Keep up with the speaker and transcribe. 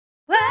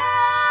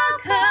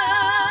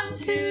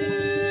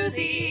to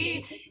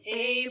the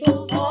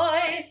Able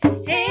Voice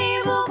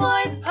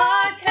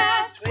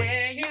podcast,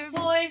 where your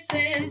voice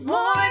is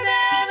more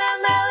than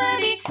a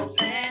melody,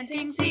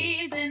 planting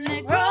seeds in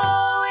the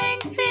growing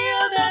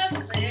field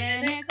of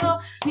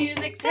clinical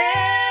music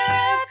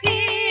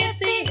therapy. It's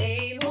the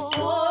Able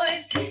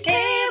Voice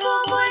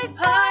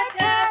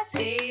podcast,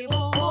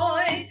 Able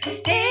Voice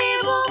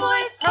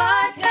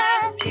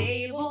podcast,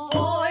 Able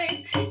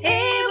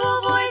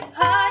Voice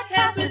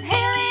podcast with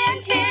Haley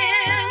and Kim.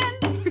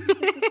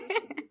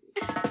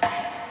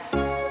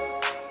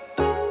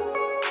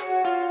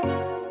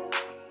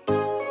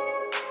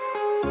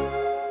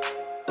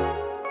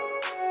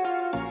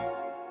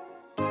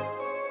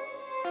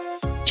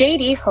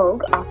 JD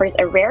Hogue offers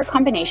a rare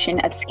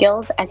combination of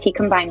skills as he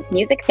combines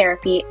music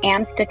therapy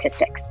and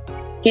statistics.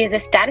 He is a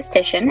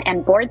statistician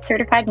and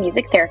board-certified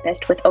music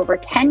therapist with over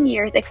 10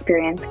 years'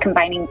 experience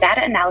combining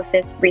data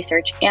analysis,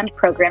 research, and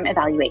program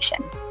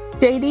evaluation.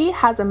 JD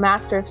has a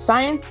Master of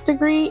Science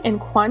degree in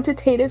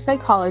quantitative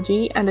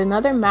psychology and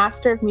another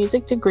Master of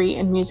Music degree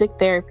in music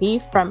therapy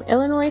from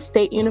Illinois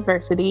State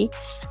University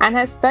and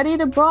has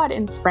studied abroad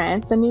in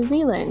France and New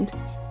Zealand.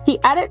 He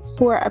edits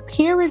for a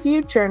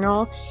peer-reviewed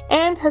journal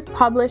and has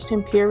published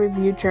in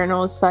peer-reviewed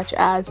journals such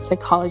as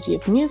Psychology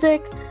of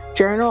Music,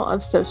 Journal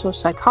of Social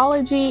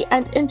Psychology,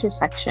 and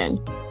Intersection.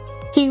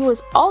 He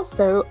was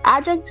also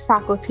adjunct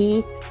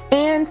faculty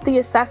and the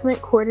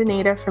assessment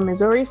coordinator for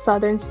Missouri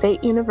Southern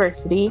State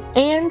University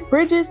and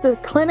bridges the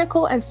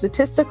clinical and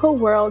statistical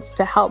worlds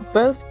to help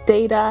both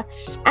data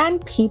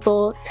and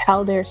people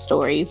tell their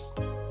stories.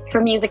 For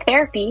music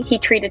therapy, he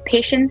treated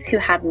patients who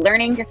have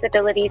learning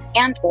disabilities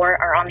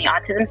and/or are on the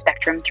autism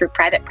spectrum through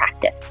private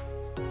practice.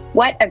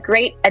 What a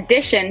great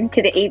addition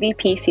to the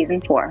AVP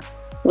Season 4.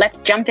 Let's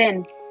jump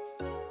in.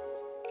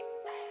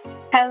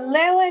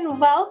 Hello and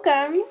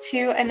welcome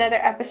to another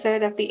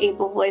episode of the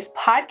Able Voice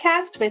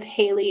podcast with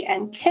Haley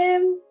and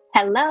Kim.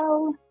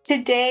 Hello.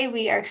 Today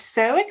we are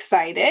so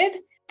excited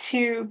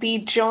to be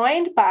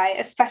joined by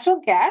a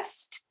special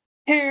guest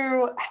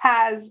who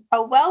has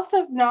a wealth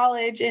of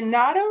knowledge in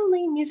not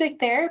only music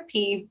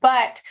therapy,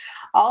 but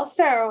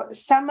also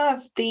some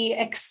of the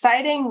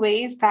exciting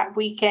ways that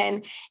we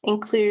can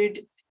include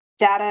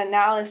data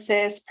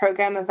analysis,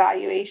 program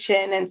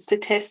evaluation, and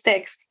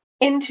statistics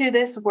into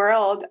this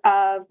world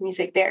of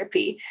music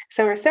therapy.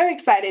 So we're so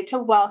excited to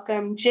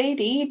welcome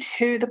JD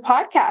to the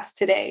podcast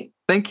today.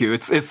 Thank you.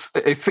 It's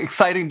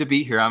exciting to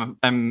be here.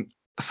 I'm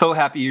so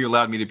happy you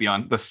allowed me to be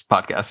on this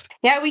podcast.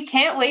 Yeah, we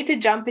can't wait to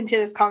jump into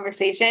this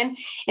conversation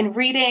and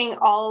reading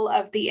all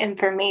of the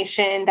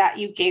information that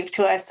you gave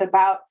to us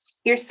about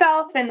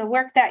yourself and the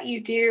work that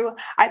you do.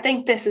 I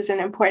think this is an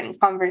important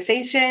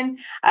conversation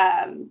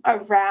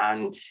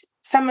around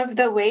some of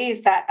the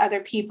ways that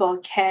other people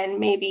can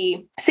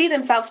maybe see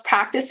themselves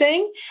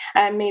practicing,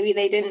 and maybe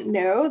they didn't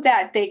know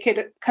that they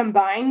could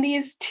combine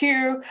these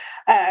two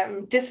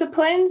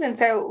disciplines. And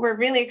so we're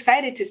really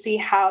excited to see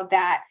how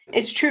that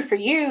is true for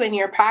you in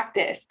your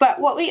practice. But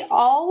what we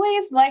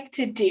always like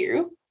to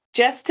do,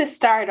 just to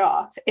start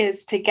off,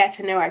 is to get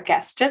to know our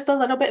guests just a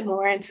little bit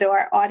more. And so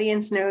our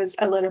audience knows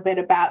a little bit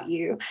about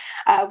you.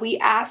 We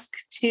ask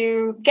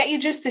to get you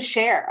just to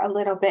share a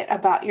little bit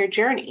about your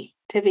journey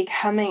to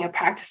becoming a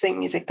practicing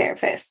music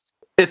therapist.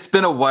 It's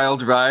been a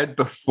wild ride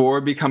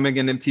before becoming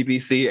an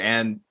MTBC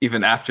and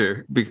even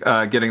after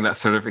getting that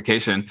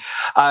certification.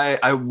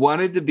 I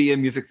wanted to be a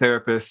music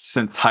therapist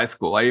since high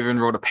school. I even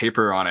wrote a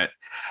paper on it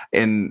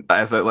an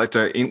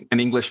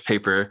English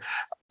paper.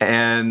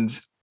 And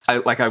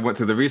I went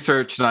through the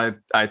research and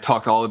I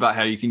talked all about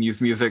how you can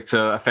use music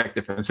to affect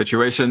different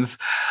situations.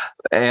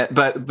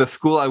 But the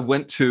school I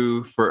went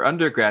to for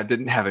undergrad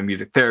didn't have a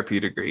music therapy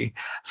degree.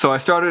 So I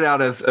started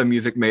out as a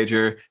music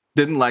major,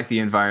 didn't like the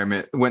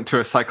environment, went to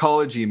a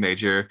psychology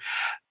major,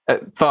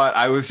 thought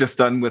I was just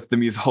done with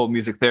the whole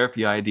music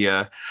therapy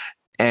idea,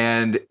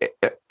 and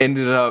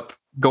ended up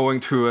going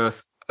to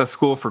a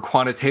school for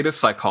quantitative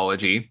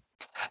psychology.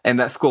 And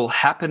that school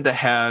happened to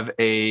have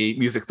a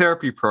music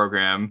therapy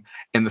program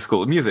in the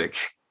School of Music.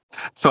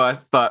 So I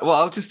thought, well,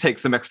 I'll just take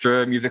some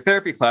extra music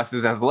therapy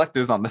classes as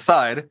electives on the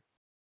side.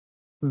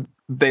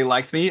 They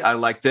liked me. I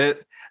liked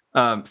it.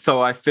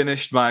 So I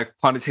finished my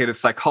quantitative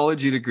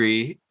psychology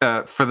degree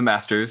for the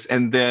master's,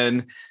 and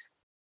then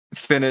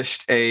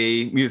finished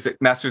a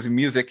master's in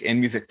music and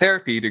music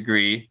therapy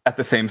degree at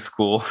the same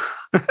school.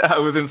 I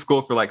was in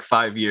school for like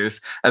 5 years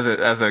as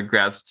a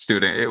grad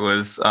student. It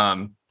was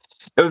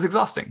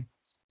exhausting.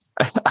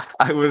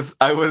 I was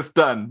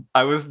done.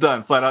 I was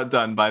done, flat out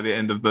done by the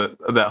end of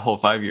that whole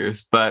 5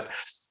 years. But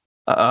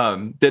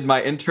did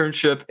my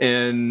internship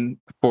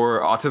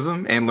for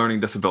autism and learning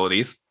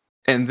disabilities,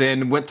 and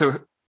then went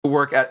to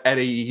work at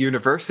a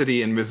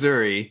university in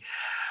Missouri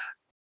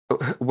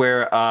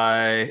where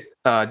I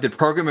did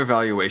program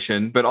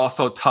evaluation, but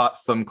also taught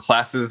some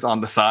classes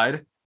on the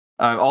side.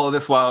 All of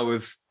this while I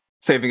was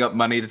saving up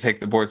money to take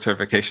the board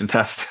certification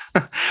test.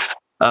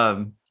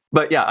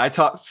 But yeah, I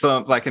taught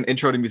an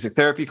intro to music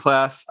therapy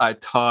class. I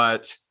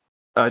taught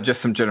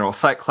just some general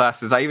psych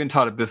classes. I even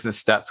taught a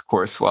business stats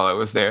course while I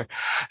was there.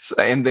 So,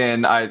 and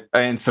then I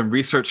in some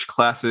research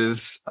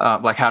classes,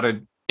 like how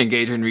to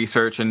engage in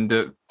research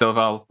and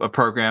develop a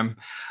program,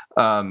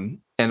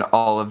 and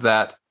all of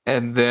that.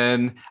 And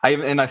then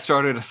I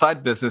started a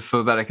side business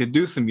so that I could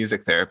do some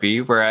music therapy,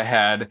 where I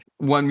had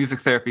one music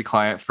therapy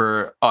client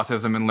for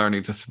autism and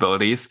learning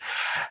disabilities.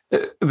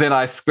 Then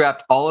I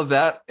scrapped all of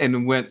that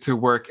and went to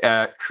work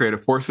at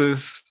Creative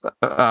Forces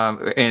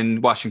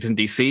in Washington,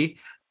 D.C.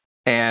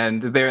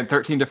 And they're in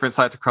 13 different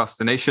sites across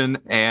the nation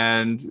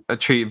and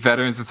treat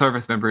veterans and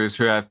service members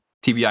who have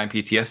TBI and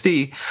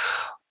PTSD.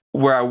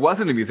 Where I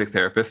wasn't a music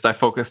therapist, I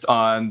focused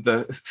on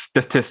the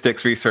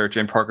statistics, research,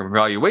 and program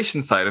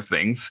evaluation side of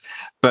things,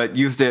 but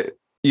used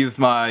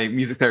my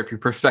music therapy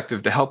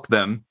perspective to help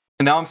them.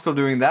 And now I'm still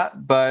doing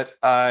that, but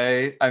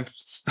I'm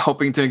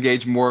hoping to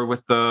engage more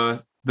with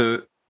the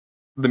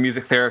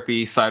music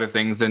therapy side of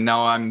things. And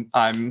now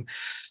I'm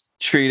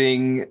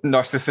treating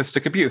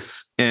narcissistic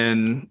abuse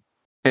in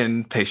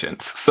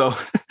patients. So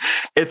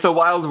it's a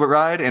wild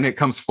ride, and it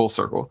comes full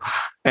circle,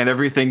 and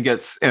everything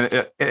gets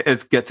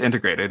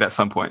integrated at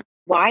some point.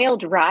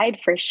 Wild ride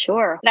for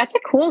sure. That's a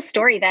cool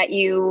story that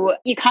you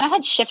kind of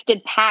had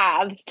shifted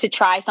paths to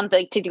try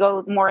something, to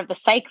go more of the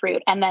psych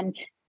route, and then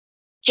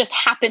just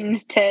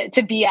happened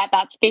to be at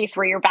that space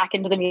where you're back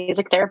into the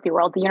music therapy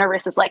world. The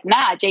universe is like,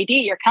 nah,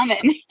 JD, you're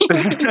coming.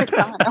 You're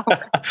coming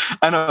over.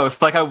 I know.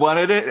 It's like I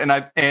wanted it,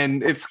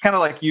 and it's kind of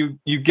like you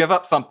give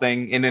up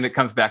something and then it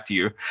comes back to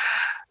you.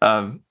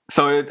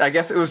 So I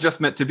guess it was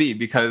just meant to be,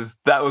 because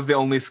that was the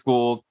only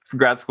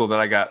grad school that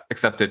I got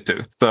accepted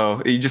to.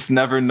 So you just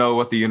never know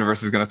what the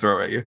universe is going to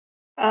throw at you.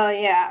 Oh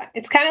yeah,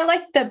 it's kind of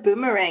like the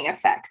boomerang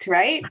effect,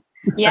 right?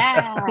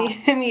 Yeah.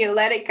 And you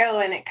let it go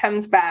and it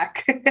comes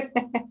back.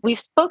 We've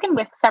spoken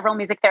with several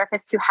music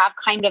therapists who have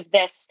kind of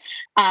this,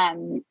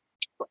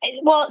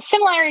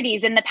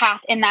 similarities in the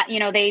path, in that,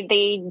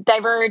 they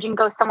diverge and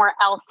go somewhere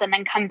else and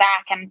then come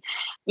back. And,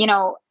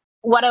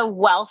 what a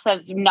wealth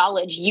of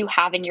knowledge you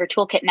have in your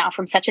toolkit now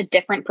from such a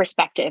different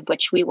perspective,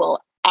 which we will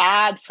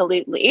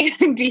absolutely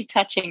be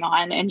touching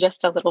on in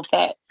just a little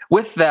bit.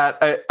 With that,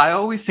 I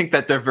always think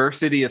that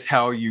diversity is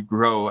how you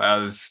grow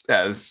as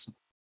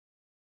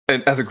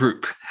a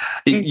group.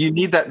 Mm-hmm. You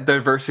need that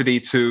diversity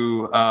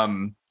to,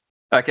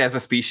 like as a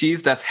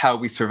species, that's how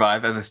we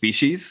survive as a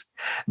species.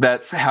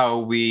 That's how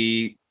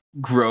we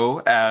grow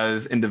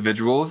as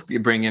individuals,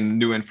 bring in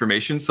new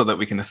information so that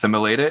we can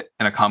assimilate it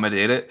and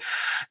accommodate it.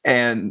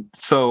 And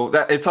so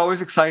that it's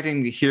always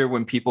exciting to hear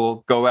when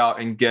people go out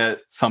and get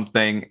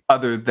something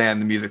other than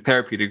the music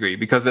therapy degree,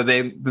 because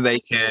they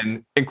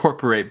can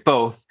incorporate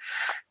both.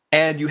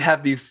 And you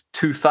have these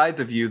two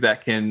sides of you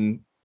that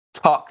can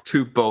talk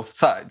to both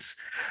sides.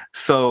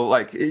 So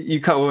like you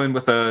go in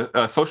with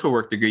a social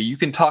work degree, you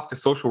can talk to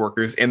social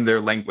workers in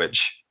their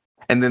language,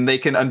 and then they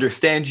can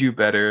understand you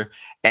better.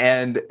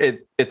 And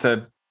it's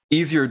a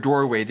easier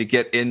doorway to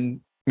get in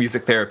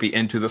music therapy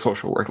into the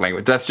social work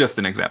language. That's just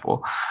an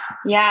example.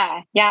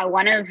 Yeah.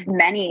 One of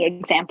many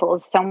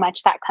examples. So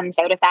much that comes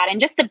out of that,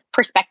 and just the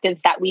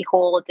perspectives that we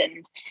hold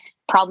and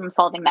problem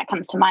solving that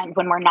comes to mind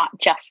when we're not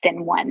just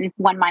in one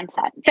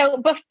mindset. So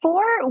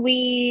before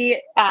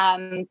we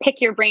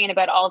pick your brain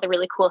about all the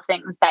really cool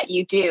things that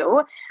you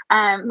do,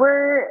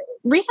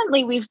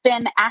 we've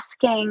been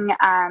asking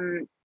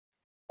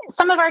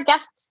some of our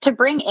guests to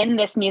bring in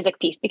this music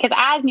piece, because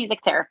as music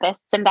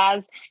therapists and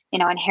as,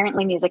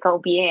 inherently musical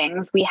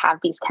beings, we have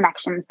these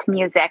connections to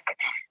music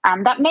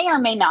that may or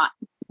may not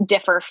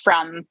differ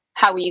from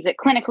how we use it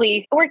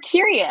clinically. We're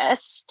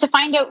curious to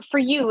find out for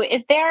you,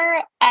 is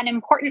there an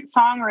important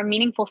song or a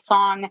meaningful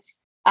song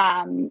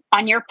on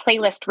your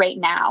playlist right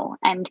now?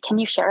 And can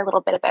you share a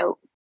little bit about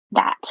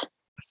that?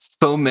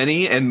 So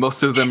many, and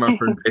most of them are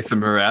from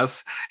Jason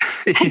Mraz.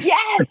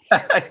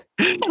 Yes!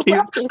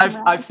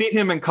 I've seen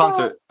him in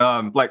concert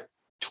like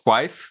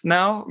twice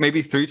now,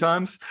 maybe 3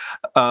 times.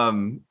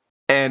 And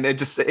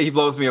he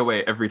blows me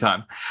away every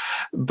time.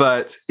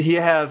 But he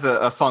has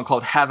a song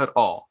called Have It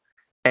All.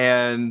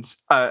 And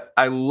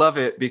I love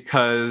it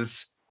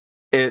because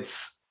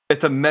it's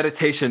a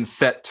meditation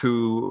set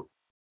to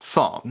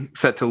song,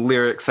 set to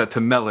lyrics, set to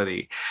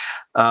melody.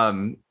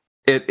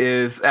 It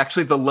is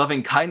actually the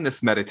loving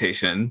kindness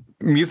meditation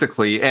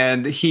musically,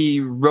 and he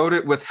wrote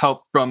it with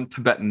help from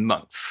Tibetan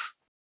monks,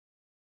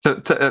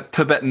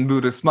 Tibetan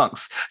Buddhist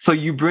monks. So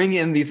you bring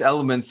in these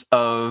elements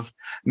of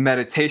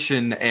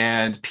meditation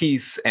and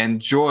peace and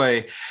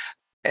joy.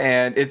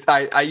 And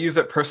I use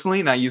it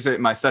personally, and I use it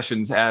in my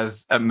sessions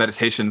as a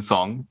meditation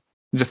song,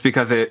 just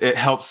because it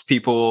helps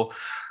people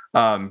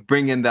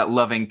bring in that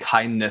loving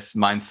kindness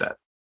mindset.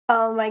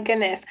 Oh my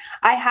goodness.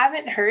 I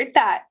haven't heard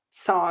that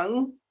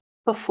song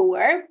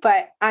before,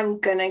 but I'm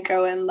gonna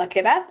go and look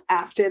it up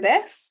after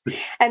this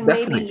and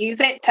Definitely. Maybe use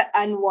it to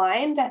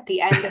unwind at the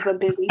end of a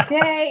busy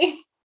day.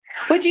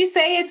 Would you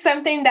say it's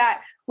something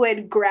that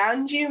would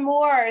ground you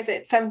more, or is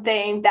it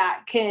something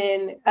that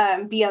can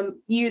be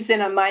used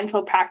in a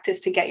mindful practice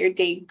to get your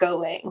day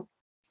going?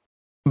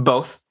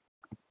 Both.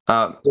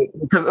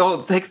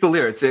 Because take the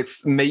lyrics.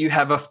 It's may you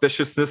have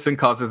auspiciousness and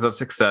causes of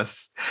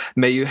success.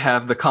 May you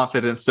have the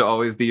confidence to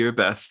always be your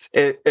best.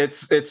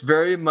 It's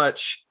very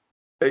much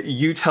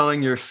you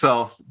telling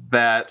yourself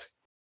that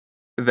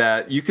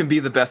you can be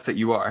the best that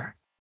you are.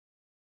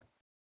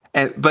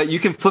 But you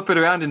can flip it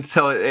around and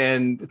tell it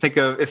and think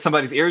of if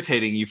somebody's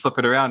irritating you, flip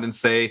it around and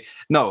say,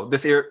 no,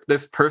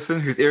 this person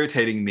who's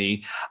irritating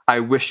me, I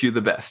wish you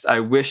the best.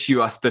 I wish you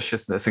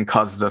auspiciousness and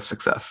causes of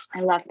success. I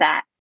love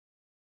that.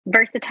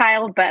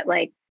 Versatile, but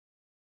like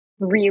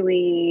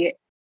really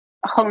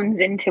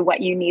hones into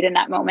what you need in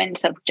that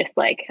moment of just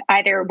like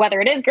either whether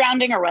it is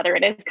grounding or whether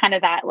it is kind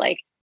of that like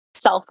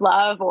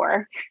self-love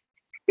or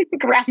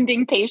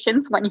grounding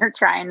patience when you're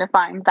trying to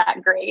find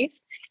that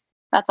grace.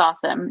 That's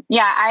awesome.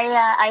 Yeah,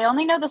 I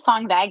only know the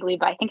song vaguely,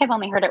 but I think I've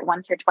only heard it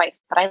once or twice.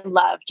 But I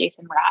love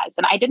Jason Mraz,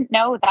 and I didn't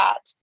know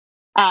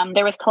that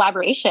there was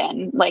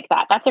collaboration like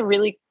that. That's a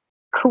really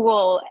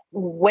cool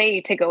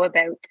way to go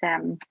about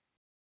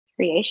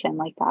creation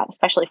like that,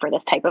 especially for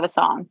this type of a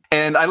song.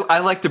 And I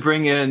like to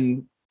bring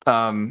in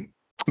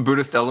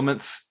Buddhist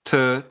elements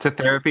to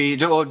therapy.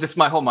 Just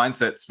my whole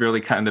mindset's really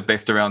kind of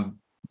based around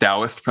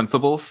Taoist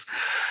principles,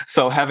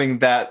 so having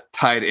that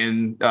tied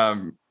in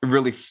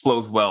really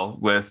flows well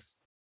with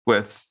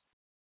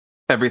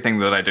everything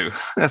that I do,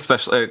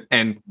 especially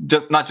and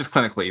just not just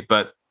clinically,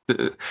 but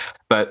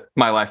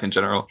my life in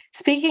general.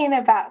 Speaking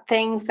about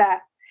things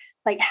that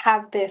like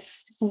have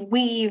this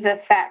weave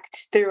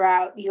effect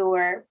throughout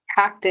your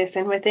practice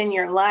and within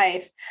your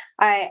life,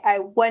 I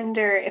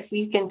wonder if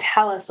you can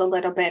tell us a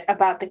little bit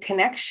about the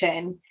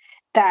connection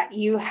that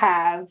you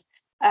have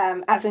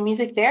as a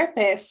music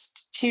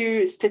therapist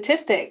to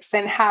statistics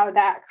and how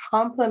that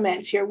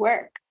complements your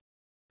work.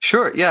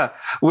 Sure. Yeah.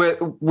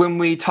 When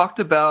we talked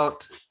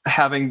about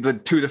having the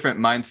two different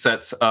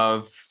mindsets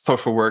of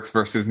social works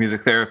versus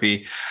music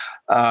therapy,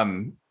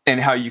 and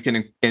how you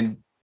can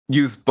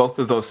use both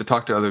of those to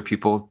talk to other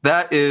people,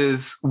 that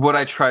is what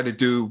I try to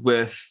do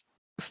with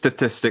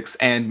statistics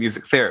and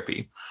music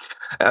therapy.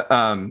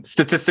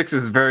 Statistics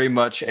is very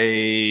much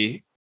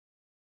a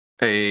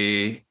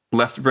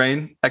left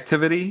brain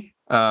activity.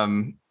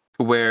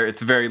 Where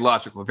it's very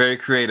logical, very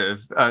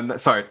creative.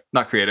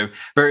 Not creative,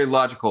 very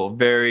logical,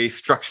 very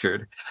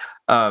structured.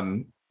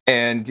 And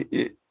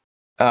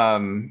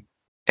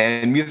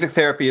music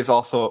therapy is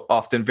also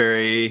often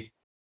very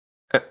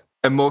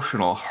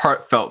emotional,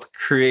 heartfelt,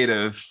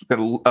 creative,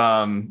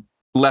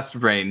 left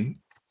brain.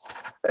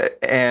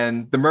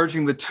 And the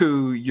merging the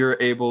two, you're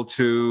able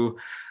to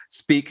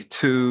speak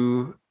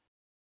to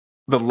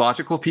the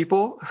logical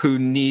people who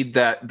need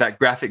that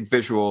graphic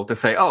visual to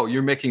say, oh,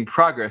 you're making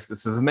progress.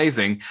 This is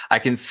amazing. I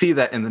can see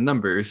that in the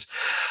numbers.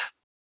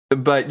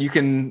 But you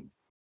can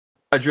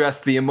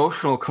address the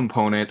emotional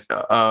component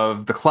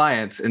of the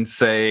clients and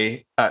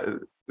say,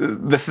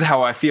 this is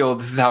how I feel.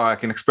 This is how I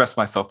can express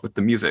myself with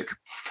the music.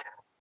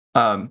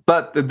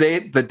 But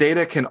the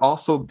data can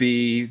also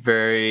be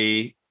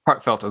very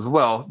heartfelt as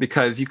well,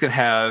 because you can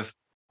have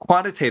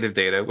quantitative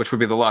data, which would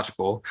be the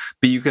logical,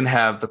 but you can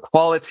have the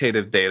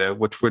qualitative data,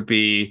 which would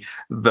be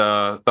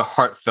the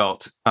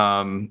heartfelt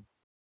and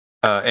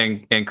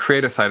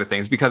creative side of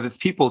things, because it's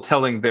people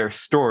telling their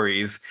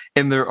stories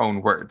in their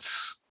own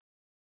words.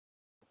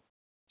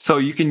 So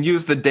you can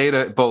use the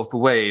data both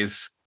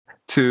ways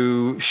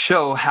to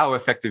show how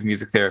effective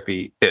music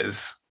therapy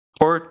is,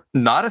 or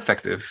not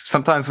effective.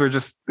 Sometimes we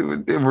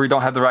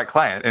don't have the right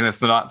client and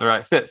it's not the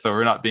right fit, so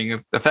we're not being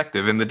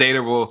effective, and the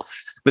data will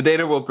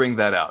bring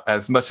that out.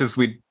 As much as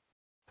we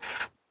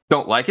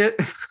don't like it,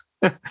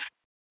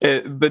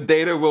 the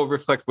data will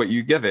reflect what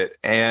you give it.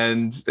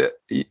 And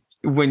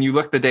when you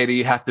look at the data,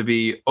 you have to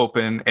be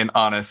open and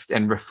honest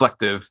and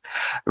reflective,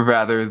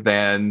 rather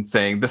than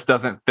saying, this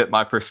doesn't fit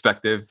my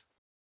perspective,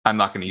 I'm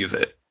not going to use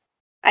it.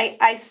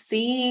 I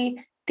see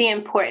the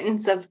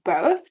importance of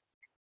both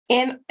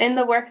in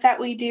the work that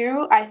we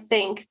do. I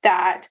think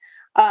that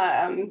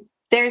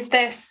there's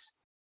this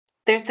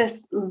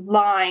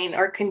line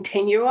or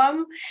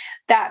continuum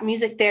that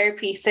music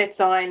therapy sits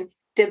on,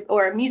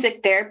 or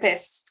music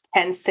therapists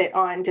can sit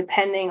on,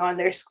 depending on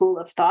their school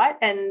of thought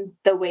and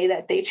the way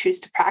that they choose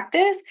to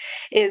practice.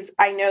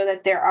 I know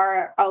that there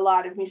are a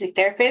lot of music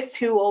therapists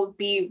who will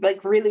be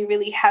like really,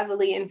 really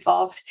heavily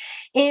involved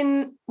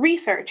in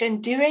research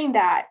and doing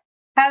that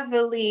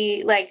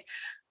heavily, like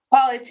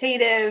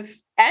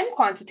qualitative and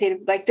quantitative,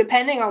 like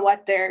depending on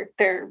what their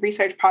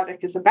research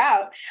project is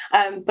about.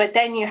 But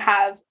then you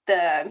have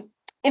the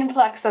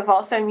influx of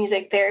also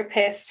music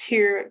therapists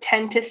who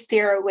tend to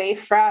steer away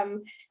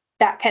from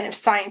that kind of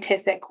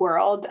scientific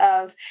world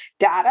of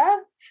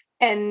data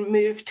and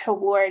move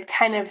toward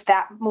kind of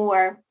that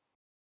more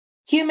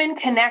human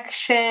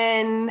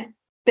connection,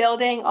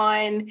 building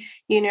on,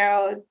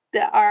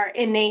 our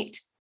innate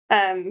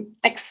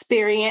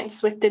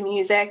experience with the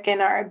music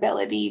and our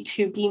ability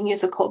to be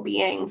musical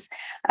beings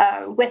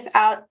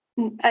without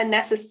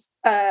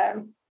a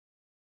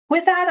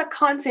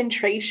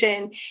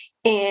concentration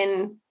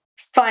in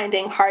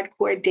finding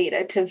hardcore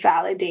data to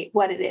validate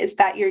what it is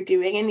that you're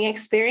doing in the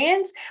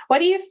experience. What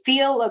do you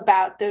feel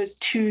about those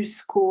two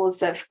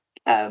schools of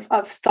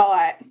of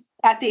thought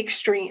at the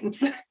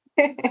extremes.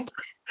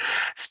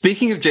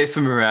 Speaking of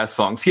Jason Mraz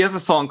songs, he has a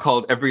song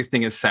called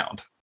 "Everything Is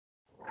Sound,"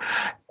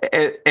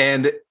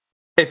 and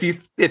if you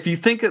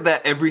think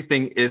that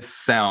everything is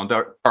sound,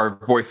 our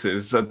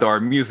voices, our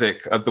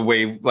music, the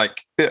way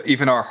like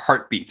even our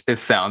heartbeat is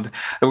sound,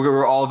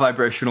 we're all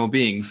vibrational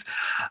beings.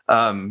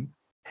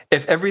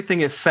 If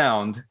everything is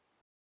sound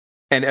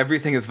and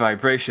everything is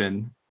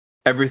vibration,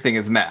 everything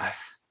is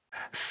math.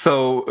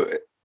 So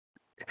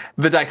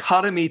the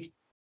dichotomy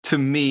to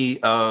me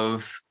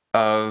of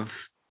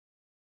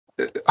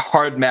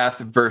hard math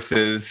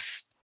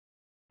versus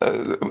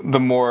the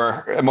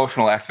more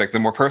emotional aspect, the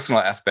more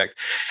personal aspect,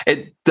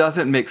 it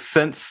doesn't make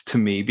sense to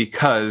me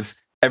because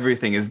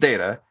everything is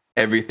data,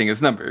 everything is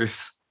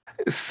numbers.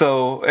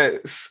 So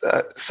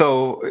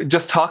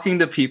just talking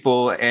to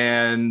people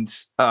and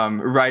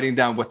writing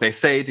down what they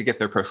say to get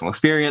their personal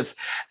experience,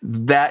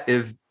 that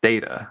is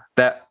data.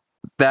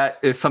 That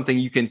is something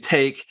you can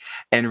take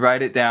and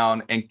write it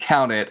down and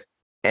count it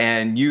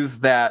and use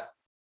that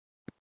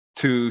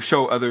to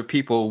show other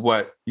people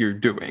what you're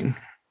doing.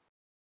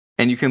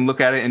 And you can look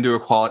at it and do a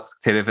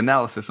qualitative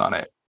analysis on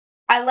it.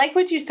 I like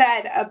what you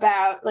said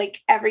about like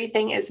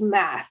everything is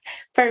math.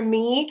 For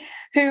me,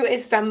 who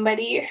is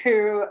somebody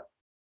who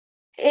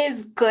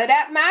is good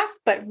at math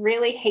but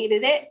really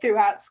hated it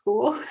throughout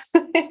school.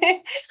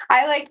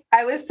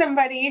 I was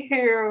somebody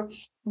who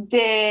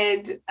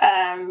did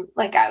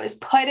I was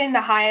put in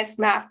the highest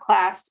math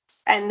class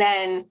and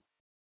then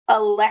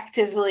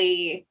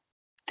electively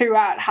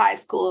throughout high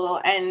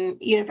school and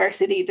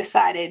university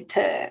decided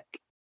to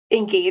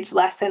engage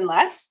less and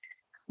less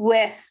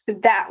with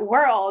that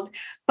world.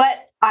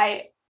 But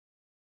I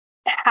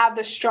have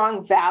a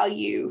strong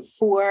value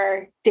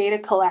for data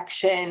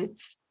collection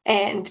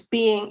and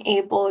being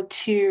able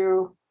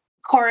to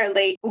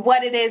correlate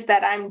what it is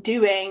that I'm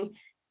doing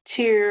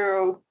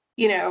to,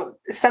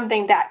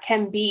 something that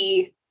can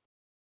be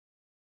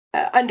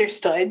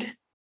understood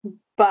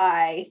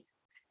by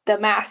the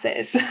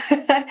masses.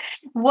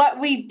 What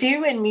we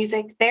do in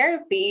music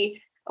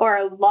therapy, or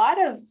a lot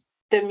of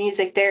the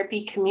music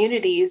therapy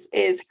communities,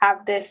 is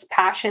have this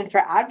passion for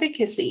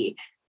advocacy.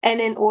 And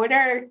in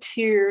order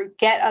to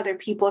get other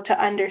people to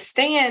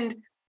understand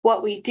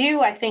what we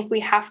do, I think we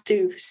have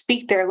to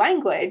speak their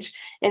language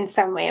in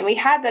some way. And we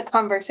had the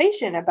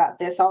conversation about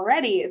this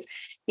already is,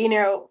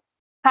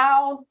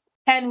 how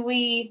can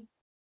we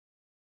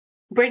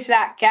bridge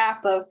that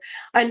gap of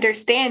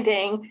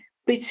understanding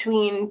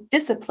between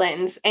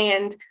disciplines?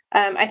 And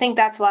I think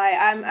that's why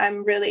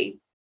I'm really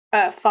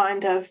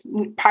fond of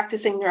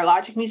practicing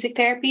neurologic music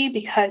therapy,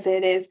 because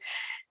it is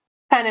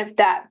kind of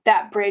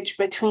that bridge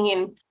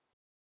between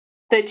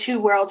the two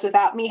worlds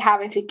without me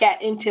having to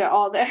get into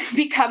all the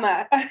become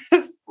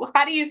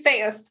how do you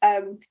say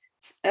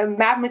a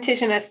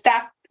mathematician, I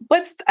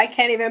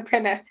can't even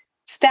pronounce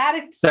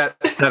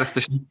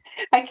statistician.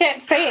 I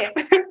can't say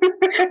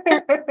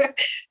it.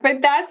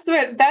 But that's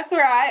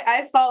where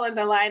I fall in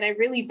the line. I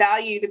really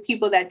value the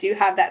people that do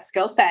have that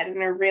skill set and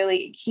are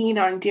really keen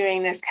on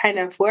doing this kind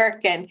of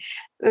work and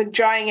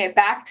drawing it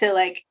back to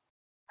like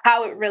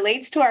how it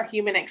relates to our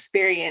human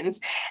experience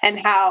and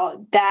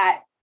how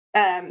that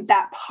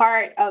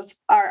part of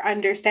our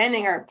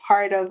understanding or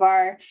part of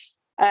our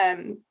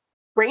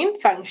brain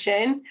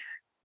function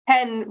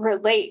can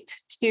relate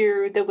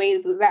to the way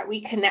that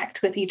we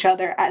connect with each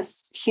other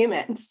as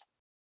humans.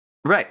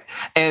 Right.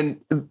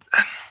 And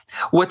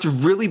what's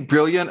really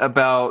brilliant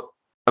about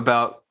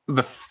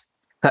the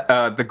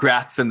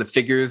graphs and the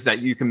figures that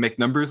you can make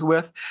numbers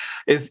with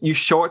is you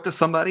show it to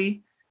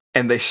somebody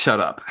and they shut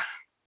up.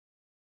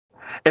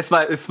 It's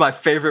my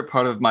favorite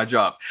part of my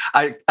job.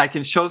 I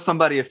can show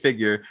somebody a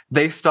figure,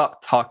 they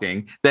stop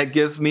talking. That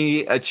gives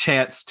me a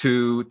chance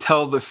to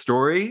tell the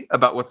story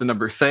about what the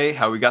numbers say,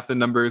 how we got the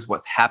numbers,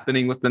 what's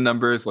happening with the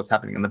numbers, what's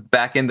happening in the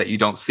back end that you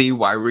don't see,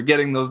 why we're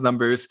getting those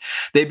numbers.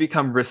 They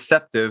become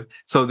receptive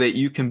so that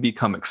you can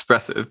become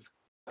expressive.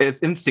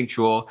 It's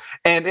instinctual.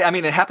 And I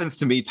mean, it happens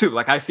to me too.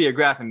 Like I see a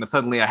graph and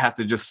suddenly I have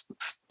to just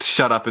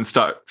shut up and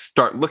start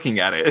looking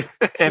at it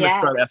and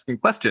start asking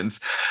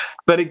questions.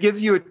 But it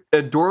gives you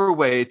a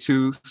doorway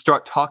to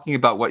start talking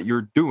about what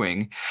you're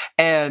doing.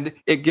 And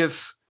it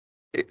gives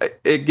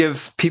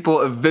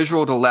people a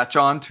visual to latch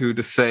onto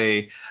to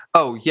say,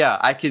 oh yeah,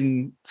 I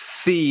can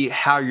see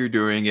how you're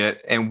doing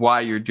it and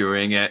why you're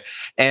doing it.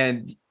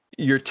 And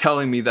you're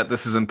telling me that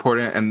this is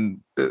important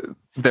and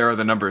there are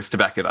the numbers to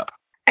back it up.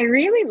 I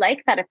really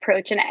like that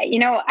approach. And,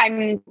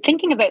 I'm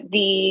thinking about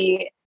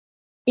the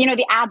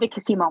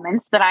advocacy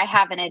moments that I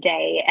have in a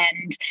day.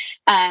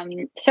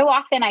 And so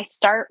often I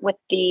start with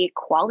the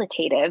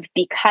qualitative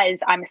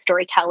because I'm a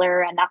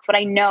storyteller and that's what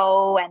I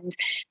know. And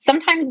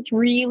sometimes it's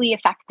really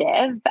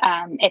effective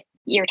if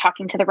you're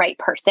talking to the right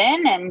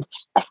person, and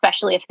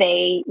especially if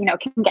they,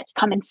 can get to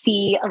come and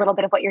see a little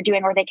bit of what you're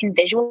doing or they can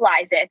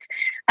visualize it.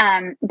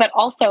 But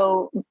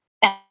also,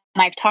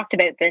 and I've talked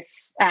about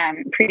this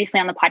previously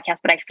on the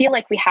podcast, but I feel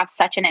like we have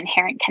such an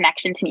inherent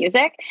connection to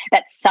music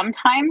that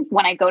sometimes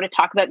when I go to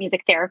talk about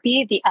music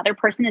therapy, the other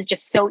person is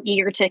just so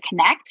eager to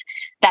connect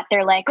that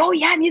they're like, oh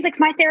yeah, music's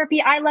my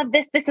therapy. I love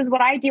this. This is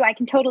what I do. I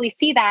can totally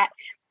see that.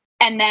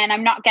 And then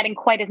I'm not getting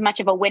quite as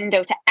much of a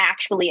window to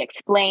actually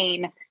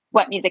explain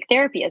what music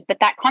therapy is. But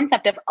that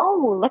concept of,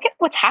 oh, look at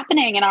what's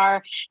happening in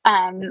our,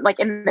 like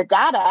in the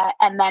data,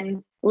 and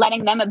then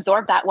letting them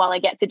absorb that while I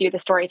get to do the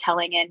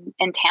storytelling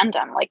in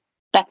tandem. Like,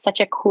 that's such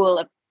a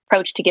cool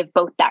approach to give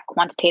both that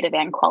quantitative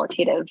and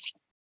qualitative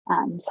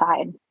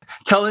side.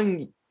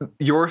 Telling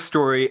your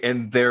story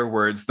in their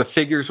words, the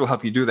figures will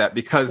help you do that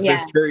because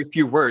there's very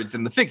few words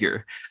in the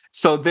figure.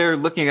 So they're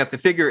looking at the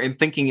figure and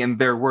thinking in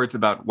their words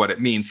about what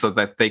it means so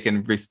that they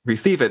can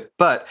receive it.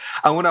 But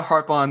I want to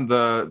harp on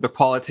the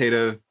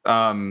qualitative,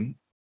 the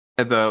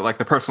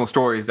personal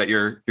stories that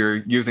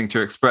you're using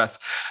to express.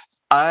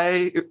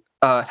 I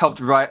helped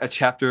write a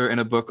chapter in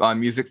a book on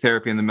music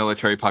therapy in the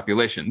military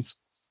populations.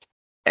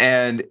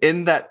 And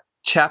in that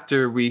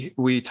chapter,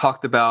 we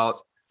talked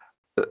about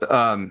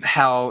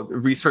how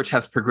research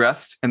has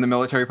progressed in the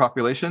military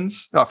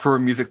populations for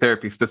music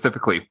therapy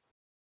specifically.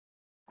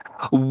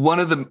 One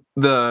of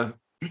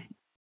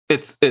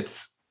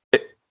it's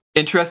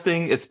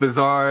interesting, it's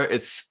bizarre,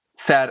 it's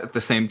sad at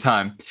the same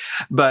time.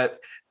 But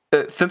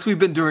since we've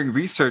been doing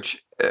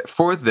research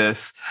for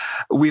this,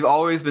 we've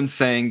always been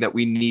saying that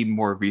we need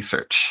more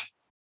research.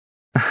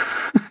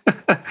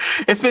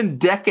 It's been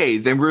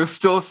decades and we're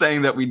still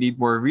saying that we need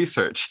more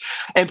research.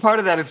 And part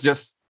of that is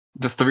just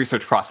the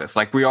research process.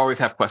 Like, we always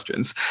have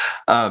questions.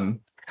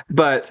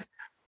 But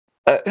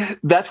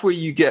that's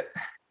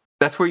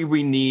where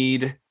we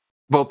need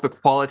both the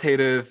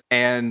qualitative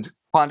and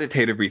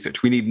quantitative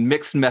research. We need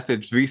mixed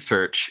methods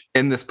research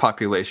in this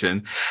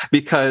population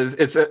because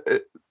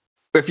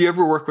if you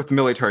ever work with the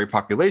military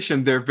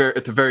population,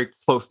 it's a very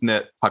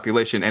close-knit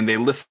population, and they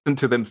listen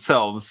to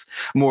themselves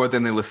more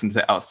than they listen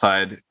to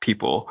outside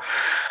people.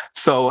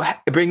 So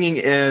bringing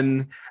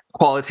in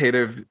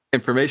qualitative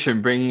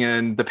information, bringing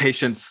in the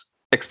patient's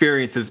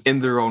experiences in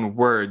their own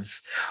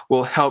words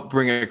will help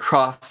bring it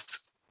across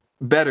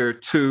better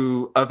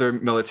to other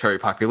military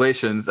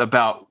populations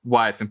about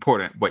why it's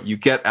important, what you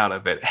get out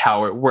of it,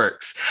 how it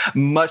works,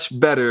 much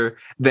better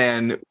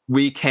than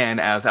we can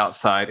as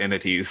outside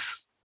entities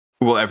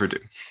will ever do.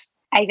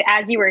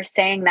 As you were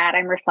saying that,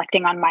 I'm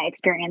reflecting on my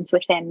experience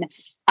within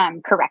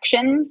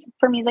corrections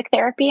for music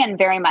therapy, and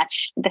very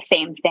much the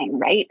same thing,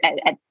 right?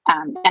 And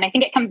I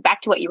think it comes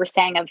back to what you were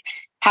saying of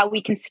how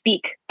we can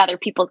speak other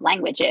people's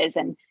languages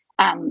and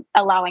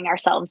allowing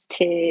ourselves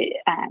to,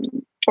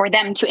 or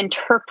them to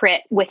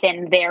interpret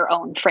within their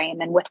own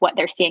frame and with what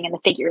they're seeing in the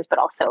figures, but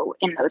also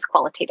in those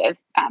qualitative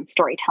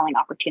storytelling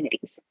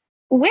opportunities.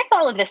 With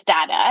all of this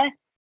data,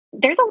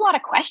 there's a lot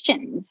of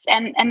questions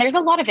and there's a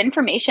lot of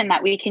information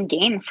that we can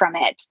gain from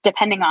it,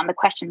 depending on the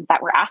questions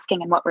that we're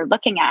asking and what we're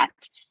looking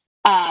at.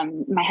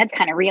 My head's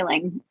kind of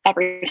reeling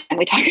every time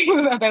we talk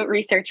about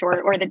research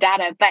or the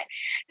data. But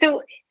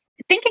so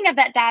thinking of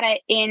that data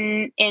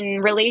in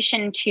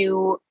relation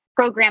to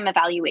program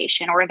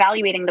evaluation or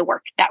evaluating the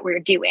work that we're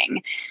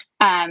doing,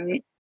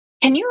 can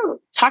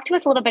you talk to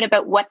us a little bit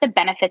about what the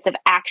benefits of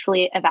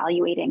actually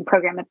evaluating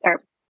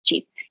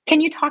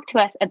can you talk to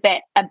us a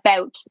bit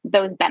about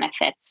those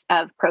benefits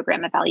of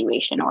program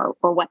evaluation or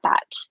what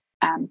that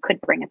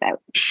could bring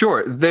about?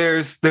 Sure.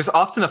 There's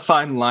often a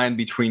fine line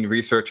between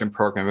research and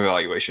program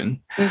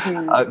evaluation.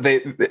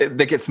 Mm-hmm.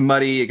 That gets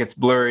muddy, it gets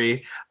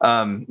blurry.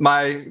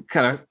 My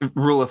kind of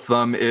rule of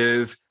thumb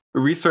is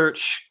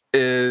research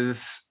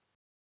is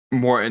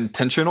more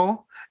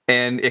intentional,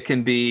 and it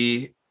can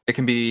be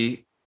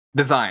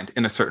designed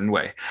in a certain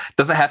way.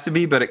 Doesn't have to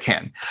be, but it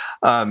can.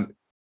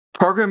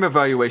 Program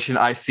evaluation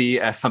I see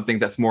as something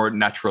that's more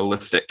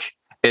naturalistic.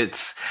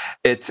 It's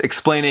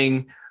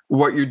explaining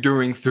what you're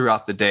doing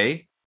throughout the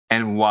day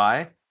and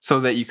why,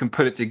 so that you can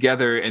put it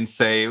together and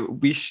say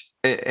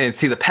and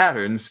see the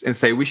patterns and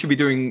say we should be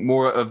doing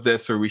more of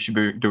this or we should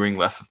be doing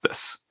less of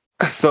this.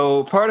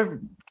 So part of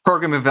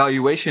program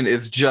evaluation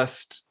is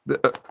just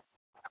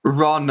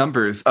raw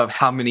numbers of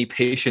how many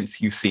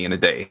patients you see in a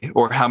day,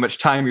 or how much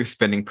time you're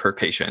spending per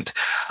patient,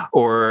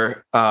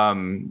 or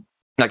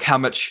like how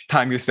much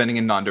time you're spending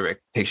in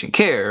non-direct patient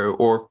care,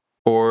 or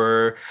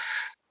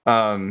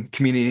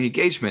community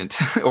engagement,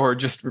 or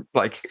just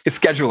like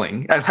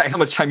scheduling, how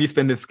much time you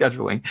spend in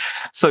scheduling.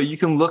 So you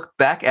can look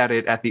back at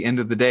it at the end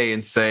of the day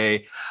and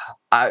say,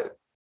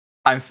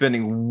 I'm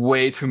spending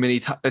way too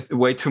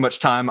much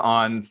time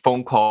on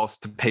phone calls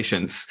to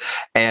patients,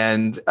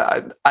 and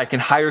I can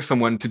hire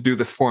someone to do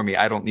this for me.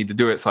 I don't need to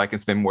do it, so I can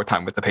spend more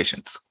time with the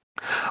patients.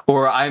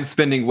 Or I'm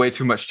spending way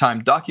too much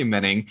time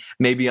documenting.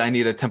 Maybe I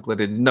need a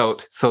templated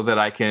note so that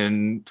I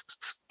can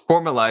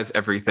formalize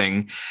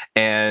everything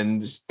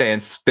and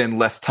spend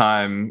less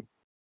time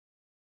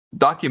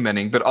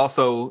documenting, but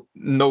also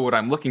know what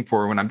I'm looking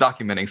for when I'm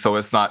documenting. So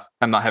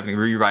I'm not having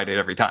to rewrite it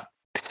every time.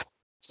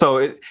 So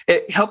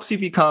it helps you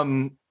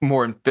become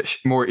more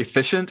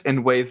efficient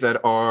in ways that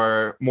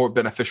are more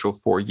beneficial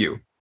for you.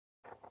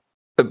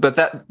 but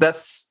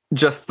that's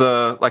just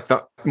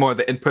the more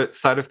the input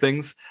side of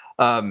things.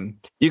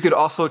 You could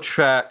also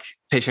track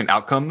patient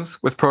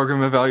outcomes with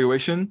program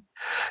evaluation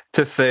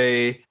to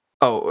say,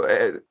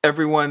 oh,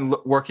 everyone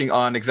working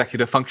on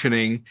executive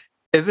functioning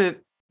isn't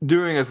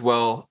doing as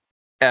well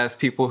as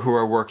people who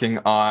are working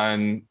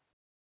on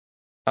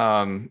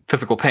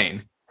physical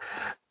pain.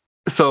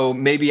 So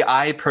maybe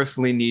I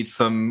personally need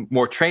some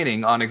more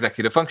training on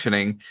executive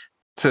functioning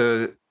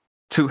to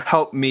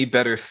help me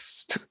better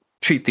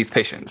treat these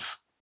patients.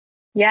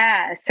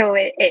 Yeah, so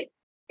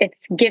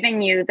it's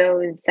giving you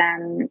those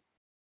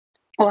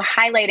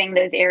highlighting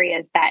those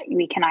areas that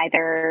we can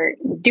either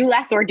do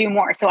less or do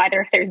more. So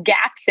either if there's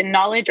gaps in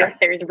knowledge or if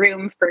there's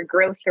room for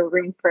growth or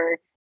room for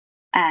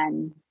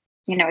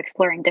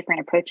exploring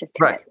different approaches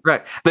to it.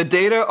 Right. The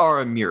data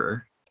are a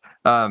mirror.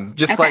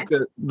 Just like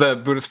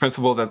the Buddhist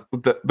principle that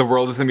the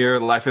world is a mirror,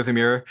 life is a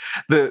mirror.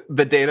 The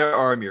data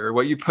are a mirror.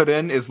 What you put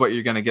in is what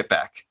you're going to get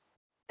back.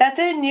 That's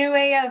a new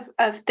way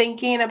of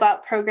thinking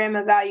about program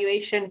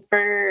evaluation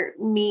for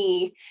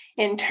me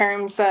in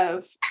terms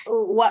of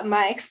what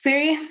my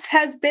experience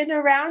has been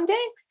around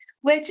it,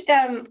 which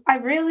I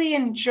really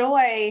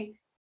enjoy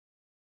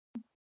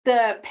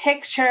the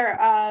picture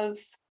of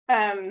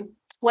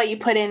what you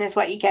put in is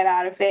what you get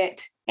out of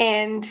it,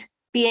 and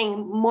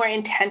being more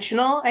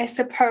intentional, I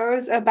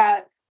suppose,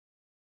 about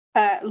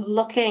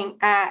looking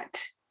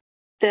at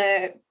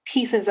the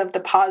pieces of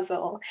the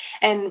puzzle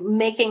and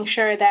making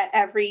sure that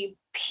every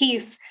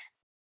piece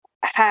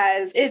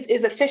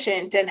is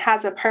efficient and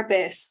has a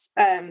purpose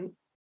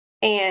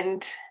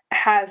and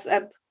has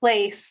a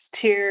place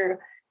to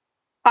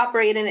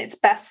operate in its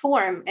best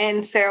form.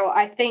 And so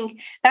I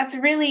think that's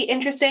really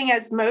interesting,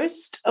 as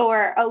most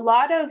or a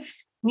lot of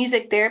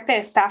music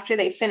therapists, after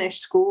they finish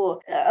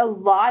school, a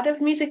lot of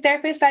music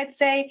therapists, I'd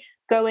say,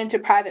 go into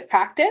private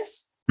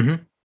practice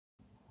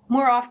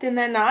more often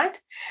than not.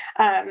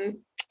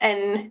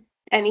 And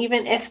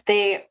even if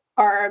they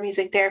are a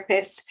music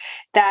therapist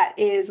that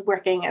is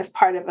working as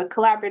part of a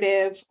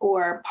collaborative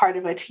or part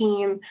of a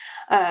team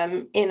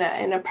in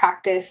a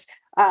practice,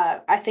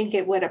 I think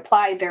it would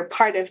apply. They're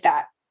part of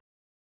that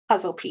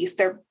puzzle piece.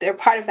 They're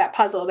part of that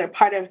puzzle. They're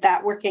part of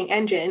that working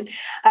engine.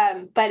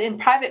 But in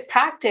private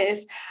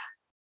practice,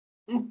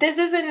 this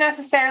isn't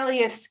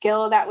necessarily a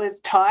skill that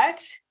was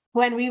taught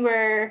when we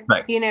were,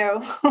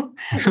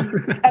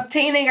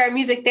 obtaining our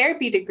music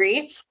therapy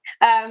degree.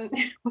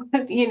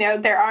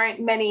 There aren't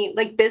many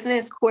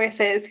business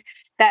courses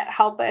that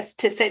help us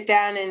to sit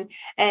down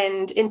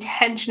and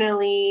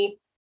intentionally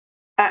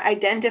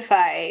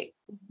identify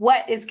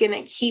what is going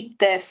to keep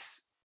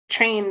this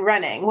train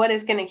running, what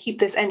is going to keep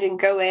this engine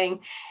going.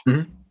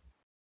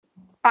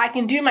 I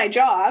can do my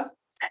job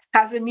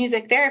as a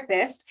music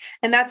therapist,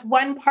 and that's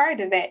one part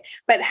of it.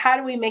 But how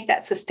do we make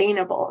that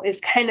sustainable is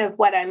kind of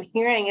what I'm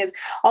hearing, is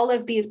all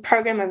of these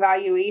program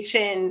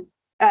evaluation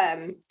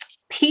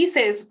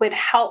pieces would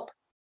help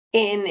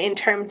in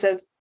terms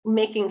of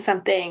making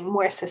something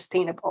more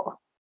sustainable.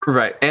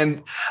 Right.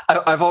 And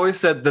I've always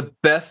said the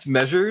best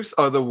measures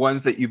are the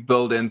ones that you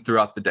build in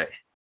throughout the day.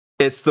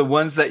 It's the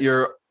ones that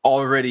you're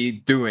already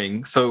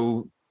doing.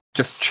 So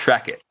just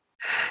track it.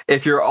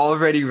 If you're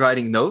already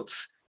writing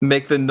notes,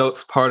 make the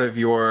notes part of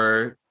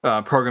your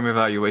program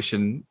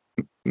evaluation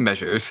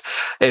measures.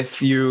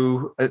 If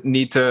you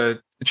need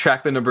to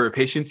track the number of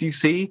patients you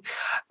see,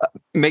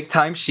 make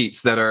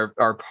timesheets that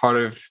are part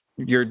of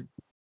your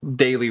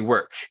daily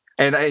work.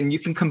 And you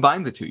can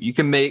combine the two. You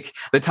can make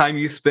the time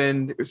you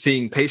spend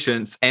seeing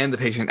patients and the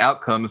patient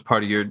outcomes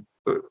part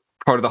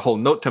of the whole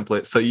note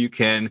template, so you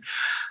can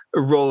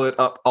roll it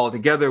up all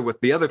together with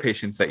the other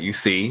patients that you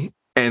see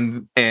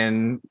and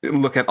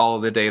look at all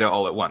of the data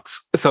all at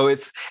once. So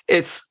it's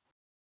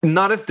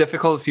not as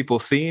difficult as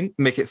people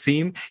make it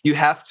seem. You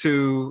have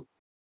to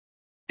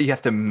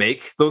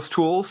make those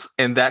tools,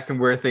 and that can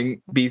where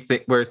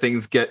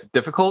things get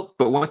difficult.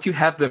 But once you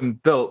have them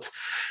built,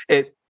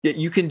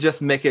 you can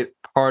just make it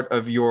part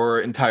of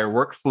your entire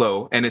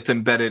workflow, and it's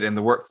embedded in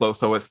the workflow,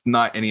 so it's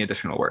not any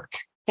additional work.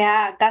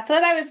 Yeah, that's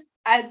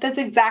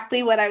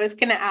exactly what I was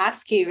going to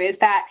ask you, is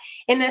that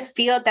in a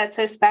field that's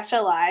so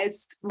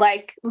specialized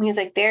like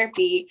music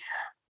therapy,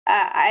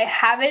 I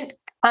haven't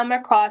come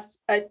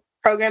across a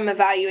program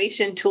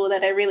evaluation tool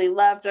that I really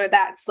loved, or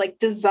that's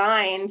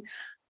designed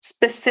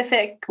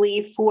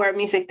specifically for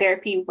music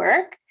therapy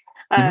work.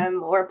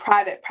 Or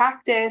private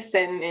practice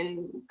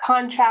and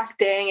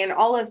contracting and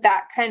all of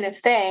that kind of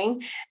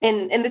thing.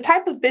 In the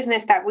type of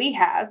business that we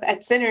have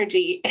at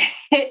Synergy,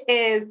 it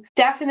is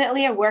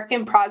definitely a work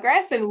in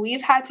progress. And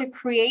we've had to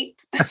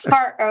create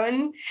our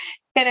own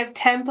kind of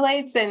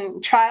templates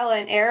and trial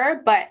and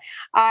error. But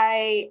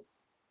I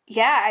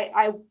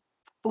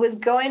was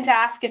going to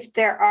ask if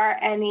there are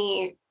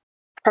any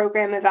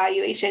program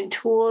evaluation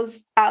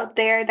tools out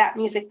there that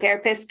music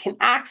therapists can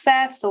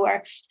access,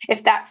 or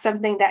if that's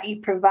something that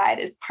you provide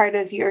as part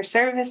of your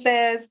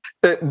services.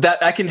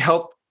 That I can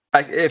help.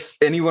 If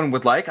anyone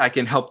would like, I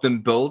can help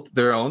them build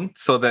their own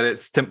so that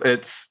it's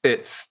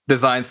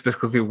designed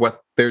specifically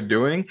what they're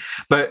doing.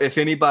 But if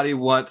anybody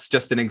wants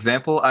just an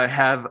example, I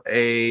have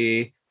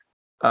a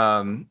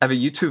have a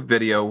YouTube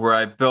video where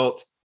I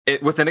built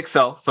it within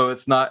Excel, so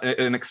it's not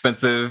an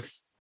expensive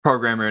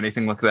program or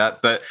anything like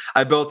that. But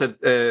I built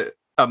a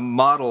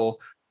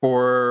model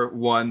for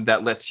one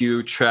that lets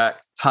you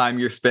track time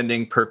you're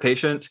spending per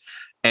patient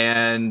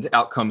and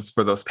outcomes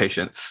for those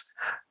patients.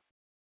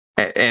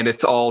 And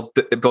it's all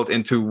built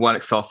into one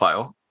Excel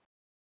file.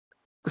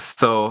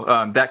 So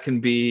that can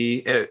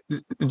be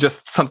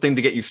just something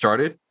to get you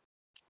started,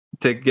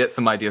 to get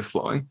some ideas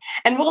flowing.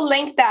 And we'll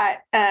link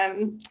that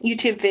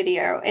YouTube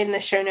video in the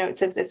show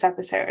notes of this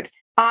episode.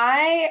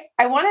 I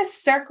want to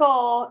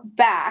circle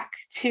back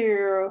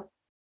to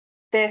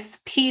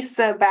this piece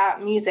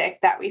about music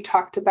that we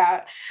talked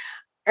about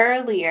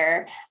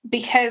earlier,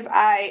 because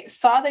I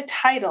saw the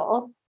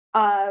title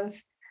of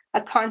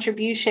a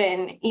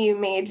contribution you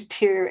made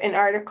to an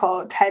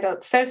article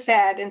titled "So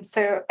Sad and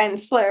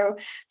Slow,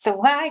 so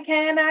why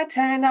can't I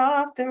turn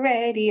off the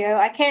radio?"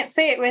 I can't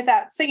say it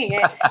without singing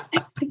it.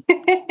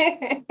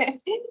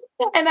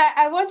 And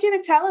I want you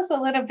to tell us a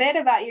little bit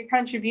about your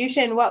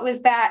contribution. What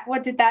was that?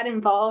 What did that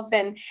involve?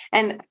 And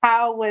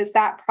how was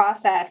that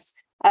process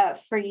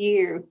for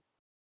you?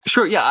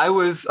 Sure. Yeah, I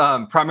was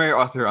primary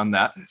author on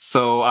that.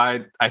 So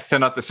I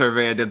sent out the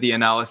survey, I did the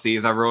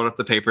analyses, I wrote up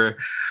the paper.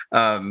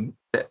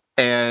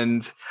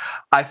 And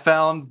I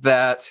found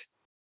that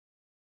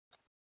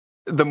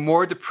the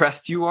more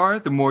depressed you are,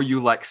 the more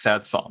you like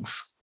sad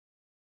songs.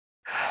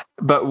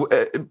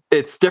 But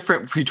it's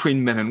different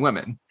between men and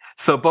women.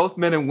 So both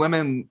men and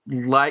women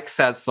like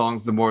sad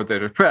songs the more they're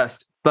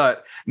depressed,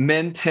 but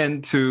men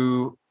tend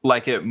to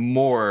like it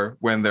more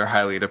when they're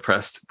highly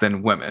depressed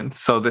than women.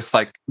 So this,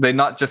 like, they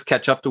not just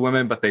catch up to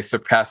women, but they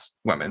surpass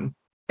women.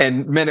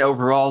 And men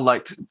overall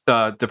liked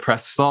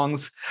depressed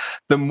songs.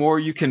 The more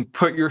you can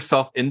put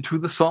yourself into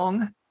the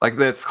song, like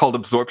that's called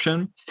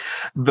absorption,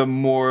 the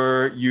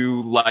more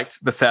you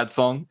liked the sad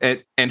song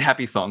and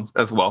happy songs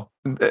as well.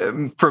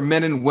 For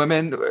men and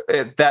women,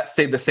 that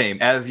stayed the same.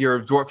 As your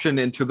absorption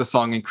into the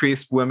song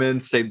increased, women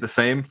stayed the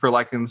same for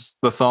liking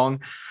the song.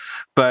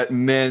 But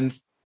men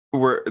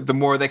were, the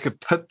more they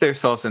could put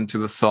themselves into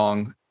the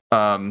song,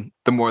 the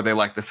more they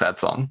liked the sad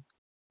song.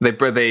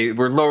 They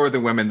were lower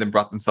than women, then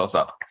brought themselves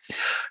up.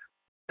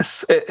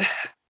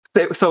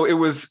 So it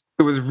was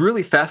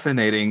really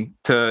fascinating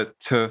to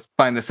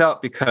find this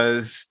out,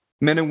 because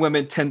men and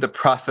women tend to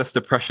process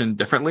depression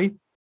differently.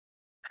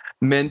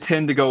 Men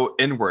tend to go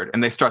inward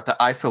and they start to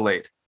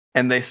isolate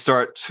and they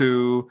start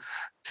to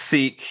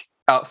seek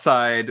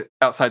outside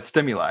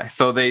stimuli.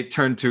 So they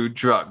turn to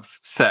drugs,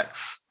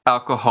 sex,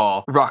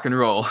 alcohol, rock and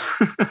roll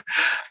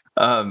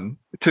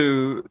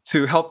to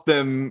help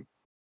them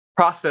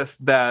process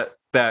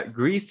that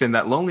grief and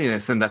that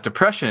loneliness and that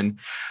depression,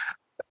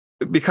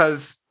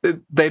 because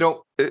they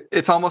don't,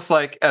 it's almost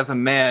like as a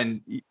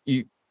man,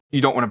 you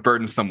don't want to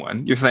burden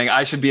someone. You're saying,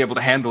 I should be able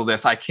to handle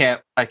this. I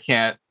can't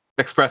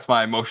express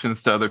my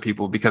emotions to other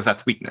people because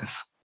that's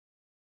weakness.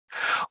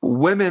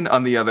 Women,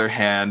 on the other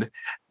hand,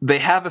 they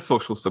have a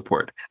social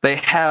support. They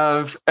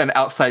have an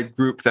outside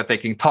group that they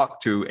can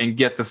talk to and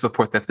get the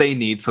support that they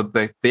need so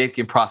that they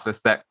can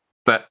process that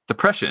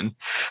depression.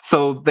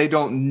 So they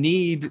don't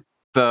need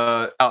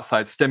the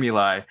outside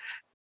stimuli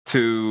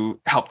to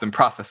help them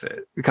process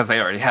it because they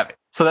already have it.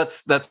 So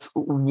that's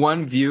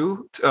one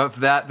view of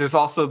that. There's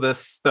also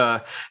this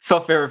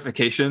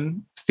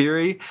self-verification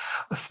theory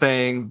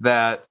saying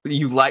that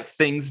you like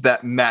things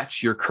that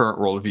match your current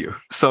worldview.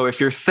 So if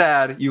you're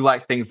sad, you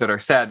like things that are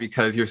sad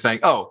because you're saying,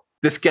 oh,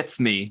 this gets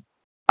me.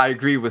 I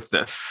agree with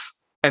this.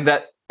 And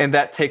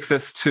that takes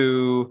us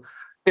to,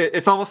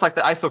 it's almost like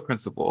the ISO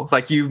principle. It's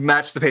like you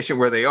match the patient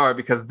where they are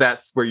because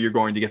that's where you're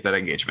going to get that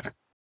engagement.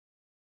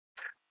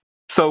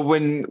 So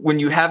when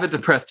you have a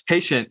depressed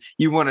patient,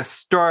 you want to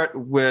start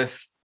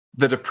with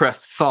the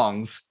depressed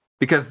songs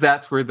because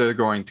that's where they're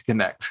going to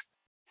connect.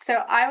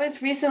 So I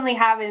was recently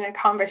having a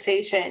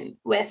conversation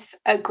with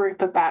a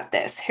group about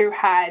this who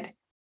had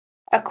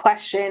a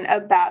question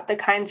about the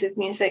kinds of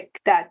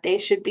music that they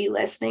should be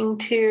listening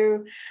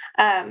to,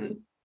 and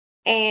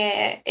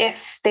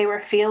if they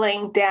were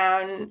feeling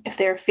down, if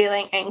they were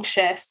feeling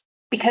anxious.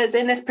 Because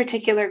in this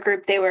particular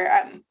group, they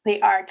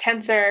are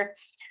cancer.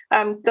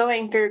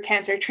 Going through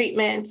cancer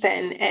treatments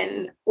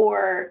and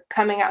or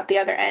coming out the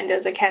other end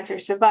as a cancer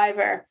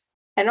survivor,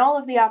 and all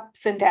of the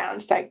ups and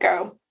downs that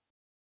go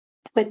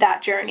with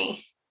that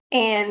journey.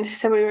 And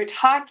so we were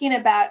talking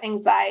about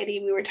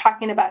anxiety, we were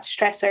talking about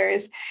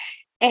stressors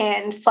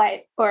and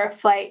flight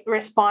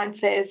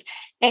responses,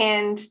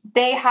 and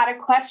they had a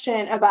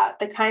question about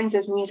the kinds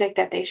of music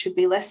that they should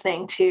be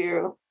listening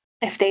to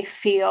if they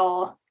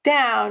feel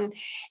down.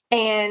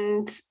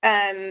 And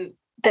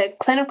the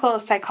clinical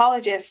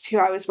psychologist who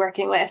I was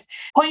working with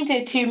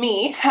pointed to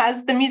me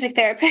as the music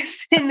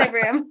therapist in the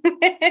room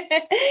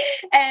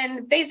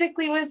and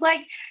basically was like,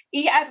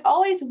 yeah, I've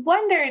always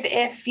wondered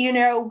if,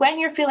 when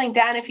you're feeling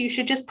down, if you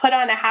should just put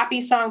on a happy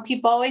song.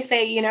 People always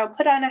say,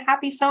 put on a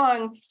happy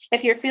song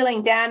if you're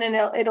feeling down and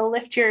it'll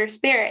lift your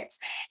spirits.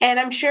 And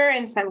I'm sure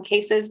in some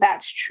cases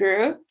that's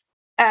true.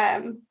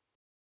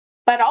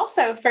 But But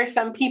also for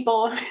some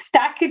people,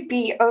 that could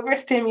be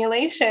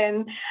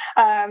overstimulation,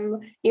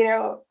 of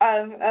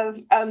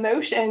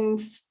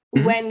emotions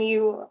when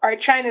you are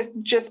trying to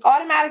just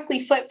automatically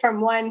flip from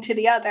one to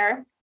the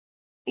other.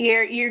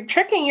 You're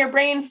tricking your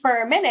brain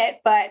for a minute,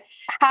 but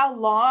how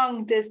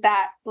long does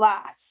that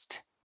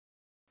last?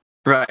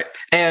 Right.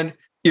 And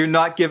you're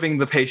not giving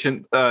the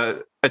patient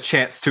a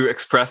chance to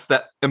express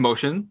that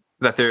emotion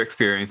that they're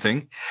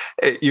experiencing.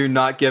 You're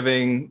not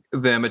giving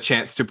them a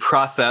chance to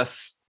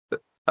process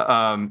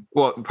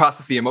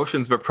the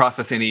emotions, but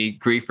process any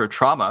grief or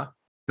trauma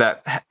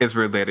that is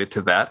related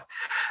to that.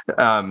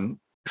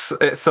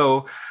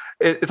 So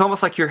it's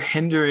almost like you're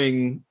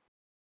hindering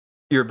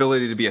your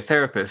ability to be a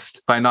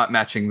therapist by not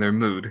matching their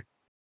mood.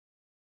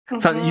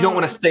 So you don't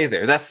want to stay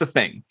there. That's the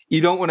thing.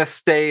 You don't want to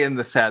stay in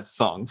the sad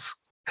songs.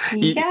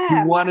 You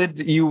want to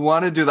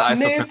do the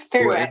ISO move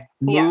through it.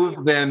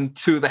 Move them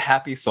to the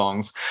happy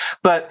songs.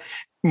 But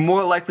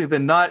more likely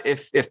than not,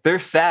 if they're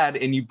sad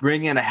and you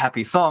bring in a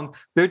happy song,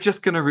 they're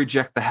just going to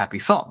reject the happy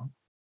song.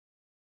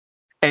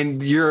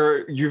 And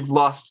you've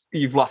lost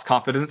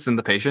confidence in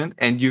the patient,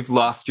 and you've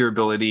lost your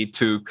ability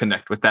to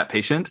connect with that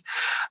patient.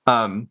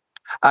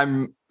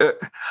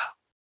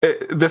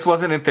 This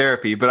wasn't in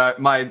therapy, but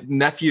my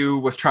nephew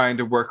was trying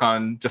to work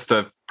on just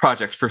a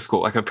project for school,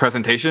 like a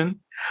presentation.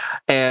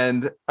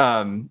 And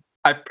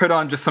I put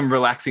on just some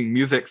relaxing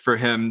music for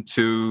him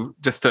to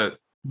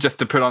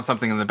put on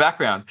something in the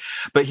background.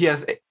 But he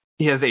has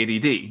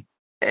ADD.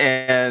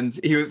 And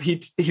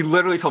he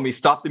literally told me,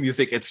 "Stop the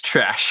music, it's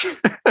trash."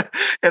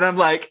 And I'm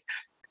like,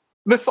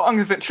 "The song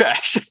isn't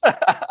trash.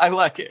 I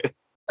like it."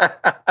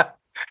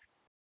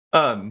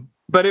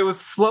 But it was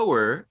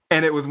slower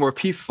and it was more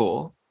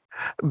peaceful.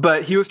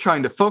 But he was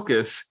trying to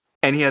focus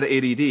and he had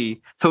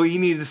ADD. So he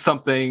needed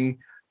something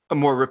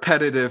more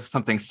repetitive,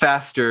 something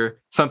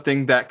faster,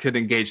 something that could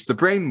engage the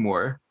brain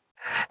more.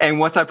 And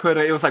once I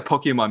it was like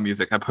Pokemon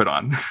music I put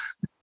on.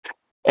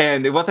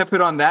 And once I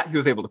put on that, he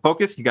was able to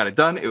focus. He got it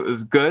done. It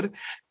was good.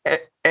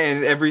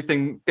 And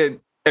everything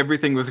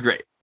was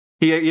great.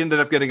 He ended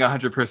up getting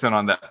 100%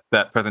 on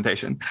that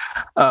presentation.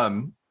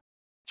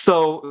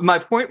 So my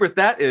point with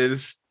that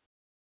is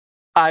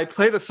I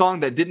played a song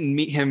that didn't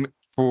meet him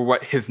for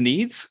what his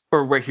needs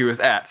or where he was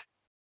at.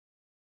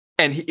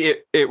 And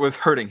it was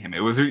hurting him.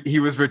 He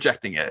was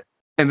rejecting it.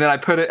 And then I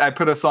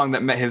put a song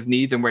that met his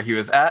needs and where he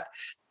was at,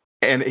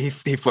 and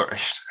he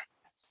flourished.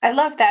 I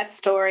love that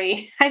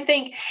story. I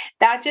think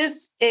that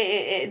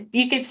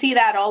you could see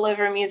that all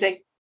over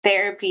music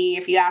therapy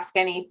if you ask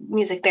any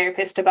music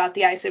therapist about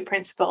the ISO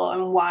principle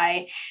and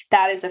why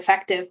that is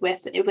effective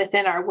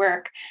within our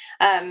work.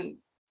 And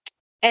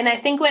I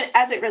think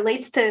as it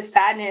relates to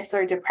sadness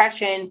or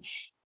depression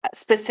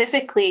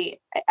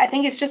specifically, I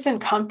think it's just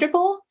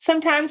uncomfortable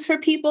sometimes for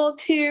people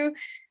to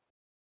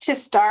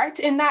start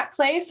in that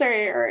place,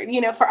 or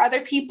for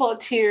other people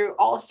to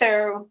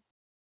also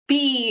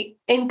be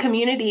in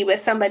community with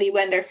somebody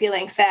when they're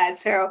feeling sad.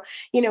 So,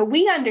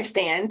 we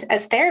understand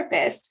as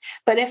therapists,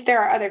 but if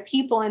there are other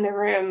people in the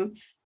room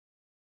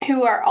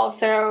who are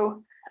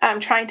also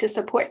trying to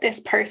support this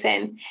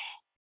person,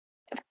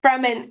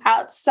 from an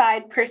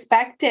outside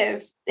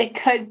perspective, it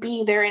could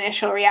be their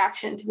initial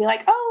reaction to be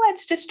like, "Oh,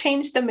 let's just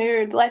change the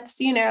mood.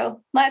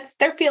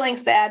 They're feeling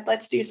sad.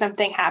 Let's do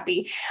something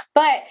happy."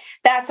 But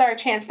that's our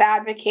chance to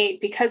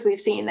advocate, because we've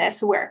seen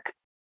this work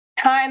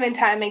time and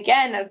time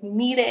again of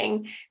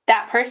needing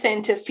that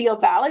person to feel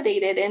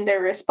validated in their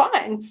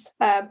response,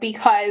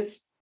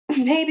 because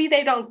maybe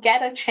they don't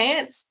get a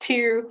chance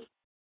to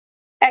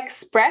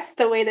express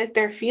the way that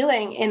they're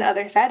feeling in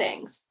other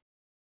settings.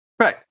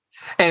 Right.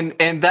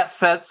 And that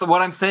sad, so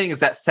what I'm saying is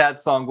that sad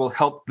song will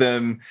help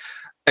them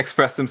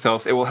express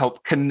themselves. It will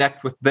help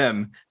connect with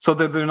them so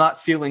that they're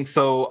not feeling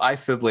so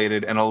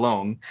isolated and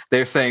alone.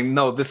 They're saying,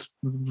 "No,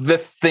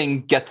 this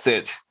thing gets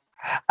it.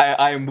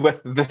 I am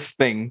with this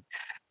thing.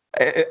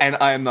 And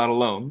I am not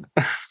alone."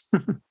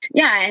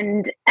 Yeah,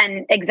 and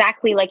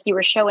exactly like you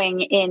were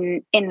showing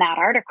in that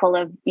article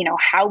of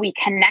how we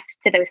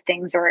connect to those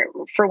things, or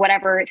for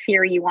whatever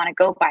theory you want to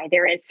go by,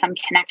 there is some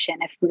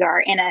connection. If we are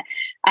in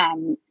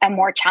a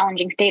more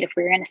challenging state, if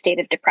we're in a state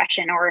of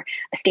depression or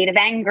a state of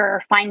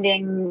anger,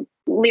 finding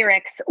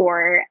lyrics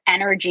or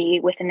energy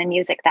within the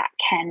music that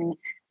can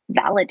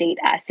validate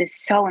us is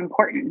so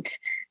important.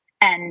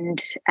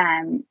 And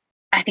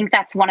I think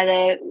that's one of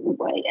the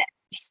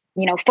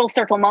full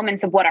circle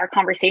moments of what our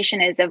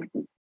conversation is, of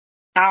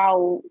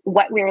how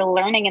what we're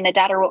learning in the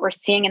data, or what we're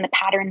seeing in the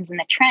patterns and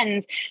the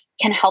trends,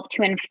 can help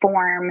to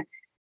inform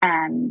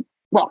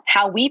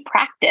how we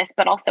practice,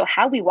 but also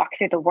how we walk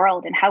through the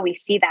world and how we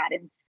see that.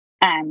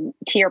 And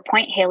to your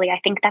point, Haley, I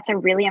think that's a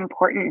really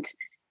important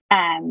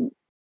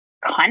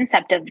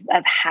concept of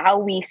how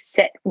we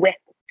sit with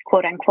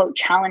quote unquote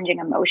challenging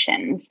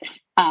emotions,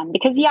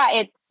 because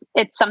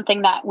it's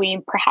something that we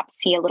perhaps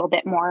see a little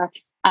bit more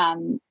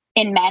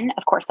in men,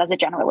 of course, as a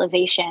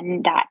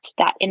generalization,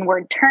 that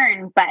inward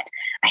turn. But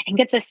I think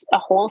it's a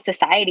whole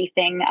society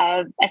thing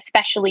of,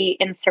 especially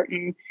in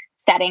certain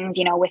settings,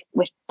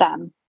 with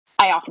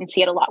I often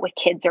see it a lot with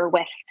kids or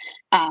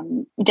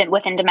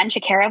within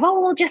dementia care of,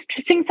 we'll just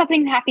sing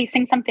something happy,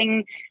 sing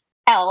something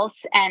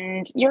else.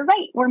 And you're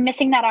right. We're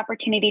missing that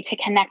opportunity to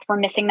connect. We're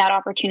missing that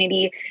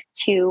opportunity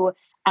to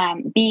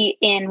be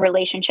in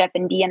relationship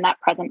and be in that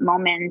present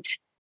moment.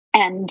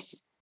 And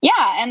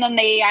and then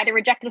they either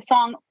reject the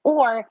song,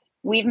 or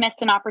we've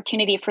missed an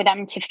opportunity for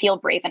them to feel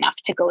brave enough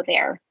to go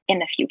there in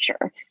the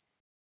future.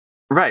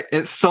 Right.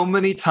 It's so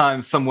many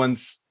times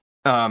someone's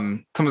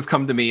come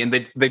to me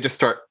and they just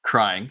start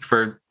crying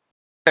for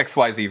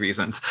XYZ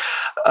reasons.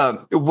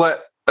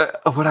 What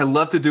I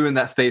love to do in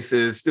that space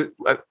is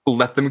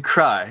let them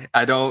cry.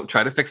 I don't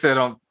try to fix it.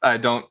 I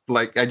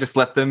just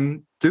let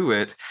them do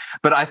it.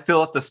 But I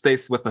fill up the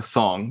space with a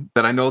song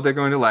that I know they're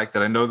going to like,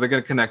 that I know they're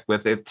going to connect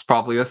with. It's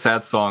probably a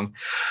sad song.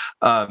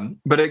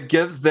 But it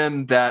gives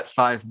them that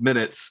 5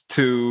 minutes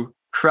to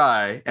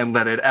cry and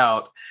let it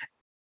out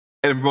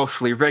and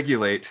emotionally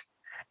regulate.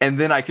 And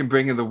then I can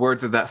bring in the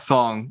words of that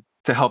song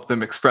to help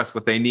them express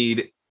what they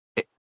need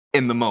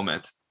in the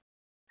moment.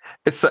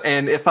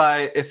 And if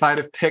I'd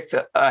have picked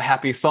a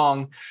happy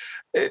song,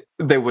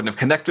 they wouldn't have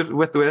connected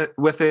with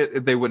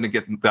it. They wouldn't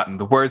have gotten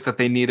the words that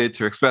they needed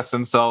to express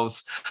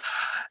themselves.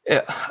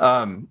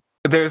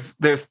 There's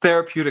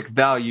therapeutic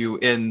value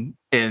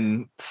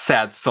in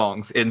sad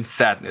songs, in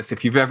sadness.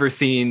 If you've ever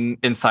seen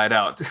Inside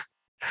Out,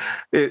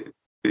 that's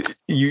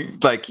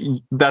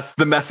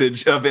the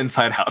message of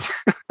Inside Out.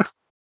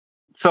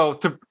 So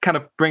to kind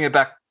of bring it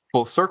back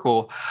full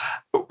circle,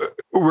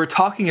 we're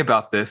talking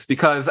about this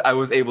because I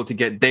was able to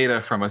get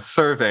data from a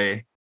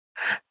survey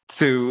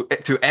to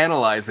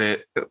analyze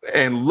it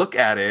and look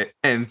at it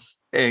and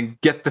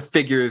get the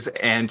figures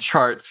and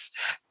charts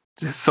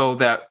so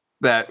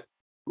that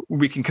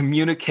we can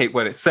communicate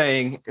what it's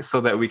saying,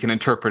 so that we can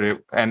interpret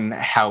it and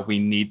how we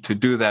need to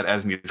do that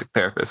as music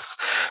therapists.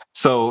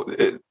 So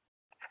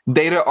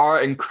data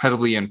are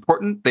incredibly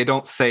important. They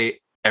don't say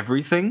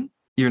everything.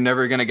 You're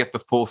never going to get the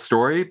full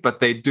story,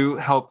 but they do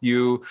help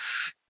you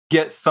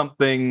get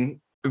something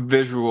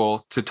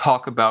visual to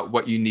talk about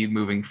what you need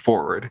moving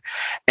forward.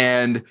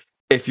 And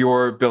if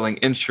you're billing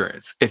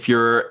insurance, if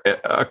you're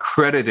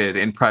accredited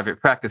in private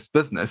practice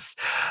business,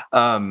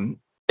 even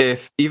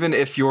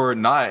if you're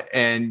not,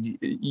 and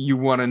you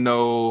want to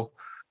know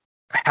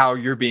how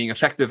you're being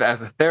effective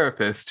as a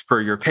therapist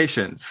for your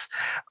patients,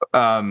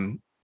 the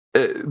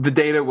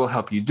data will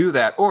help you do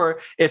that. Or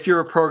if you're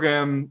a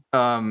program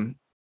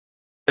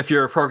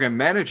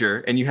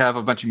manager and you have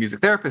a bunch of music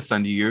therapists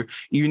under you,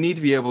 you need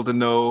to be able to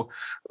know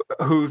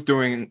who's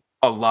doing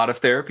a lot of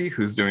therapy,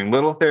 who's doing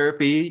little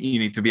therapy. You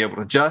need to be able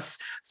to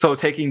adjust. So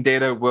taking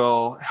data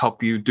will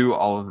help you do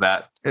all of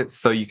that,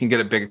 so you can get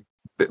a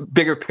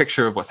bigger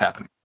picture of what's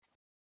happening.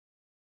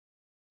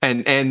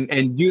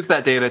 And use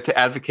that data to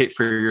advocate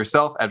for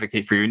yourself,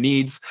 advocate for your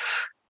needs,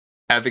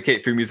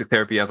 advocate for music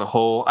therapy as a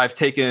whole. I've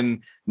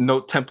taken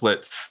note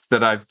templates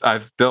that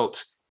I've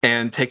built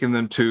and taken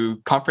them to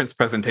conference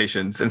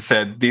presentations and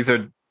said,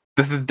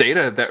 this is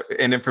data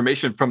and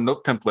information from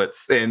note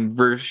templates, and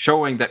we're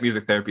showing that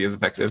music therapy is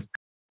effective.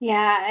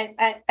 Yeah,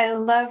 I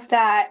love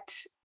that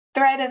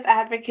thread of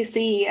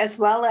advocacy, as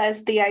well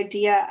as the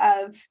idea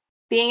of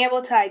being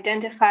able to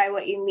identify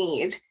what you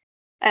need.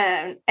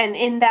 And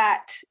in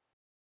that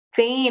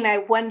vein, I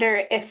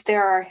wonder if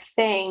there are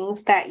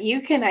things that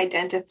you can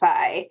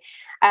identify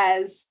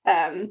as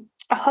a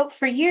hope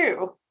for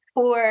you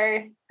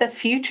for the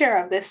future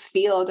of this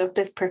field, of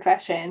this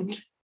profession.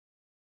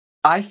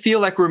 I feel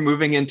like we're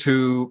moving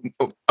into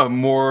a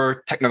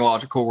more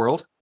technological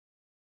world,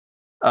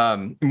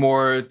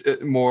 more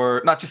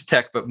not just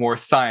tech, but more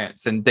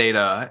science and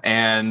data,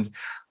 and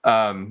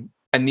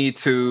a need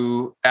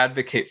to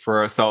advocate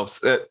for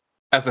ourselves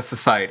as a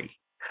society.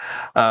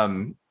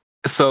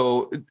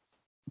 So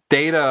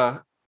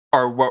data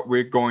are what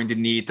we're going to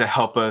need to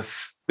help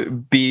us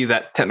be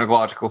that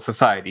technological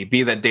society,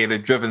 be that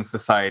data-driven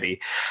society.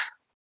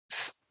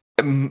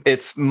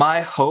 It's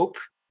my hope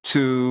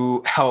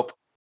to help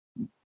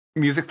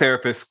music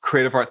therapists,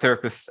 creative art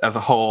therapists as a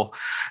whole,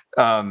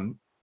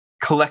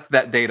 collect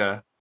that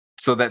data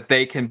so that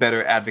they can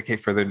better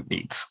advocate for their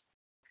needs.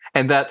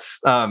 And that's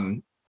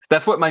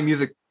what my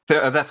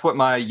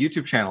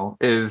YouTube channel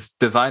is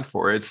designed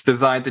for. It's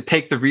designed to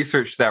take the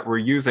research that we're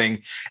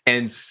using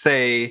and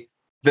say,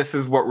 this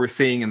is what we're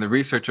seeing in the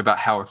research about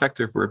how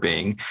effective we're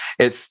being.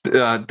 It's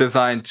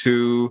designed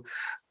to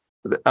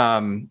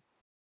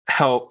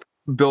help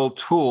build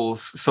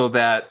tools so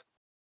that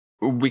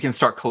we can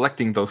start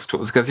collecting those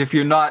tools. Because if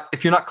you're not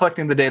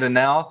collecting the data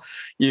now,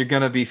 you're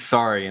gonna be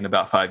sorry in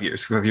about 5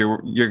 years, because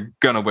you're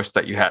gonna wish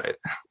that you had it.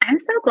 I'm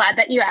so glad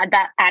that you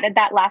added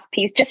that last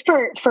piece just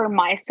for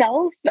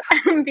myself,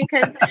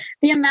 because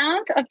the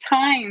amount of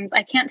times,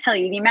 I can't tell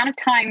you the amount of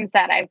times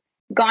that I've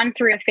gone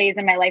through a phase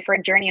in my life or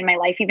a journey in my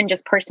life, even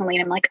just personally,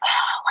 and I'm like,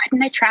 oh, why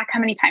didn't I track how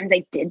many times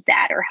I did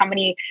that, or how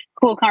many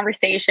cool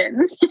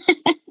conversations?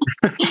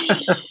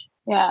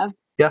 Yeah.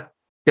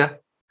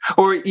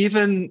 Or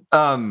even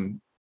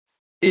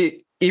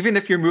even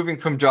if you're moving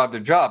from job to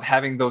job,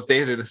 having those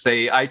data to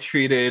say, I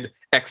treated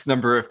X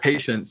number of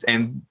patients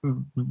and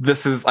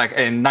this is like,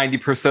 and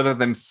 90% of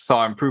them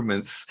saw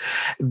improvements,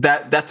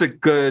 that's a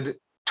good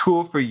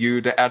tool for you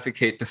to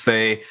advocate to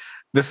say,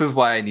 this is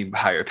why I need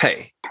higher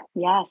pay.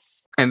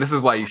 Yes. And this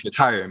is why you should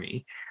hire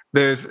me.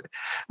 There's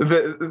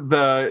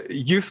the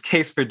use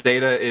case for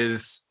data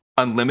is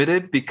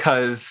unlimited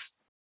because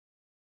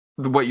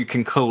what you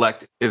can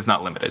collect is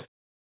not limited.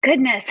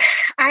 Goodness,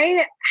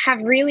 I have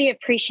really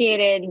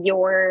appreciated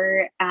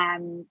your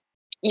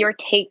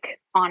take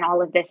on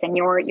all of this and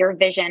your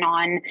vision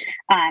on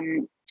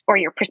or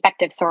your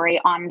perspective,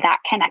 on that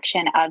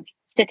connection of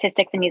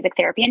statistics and music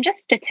therapy and just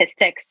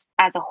statistics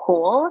as a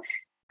whole.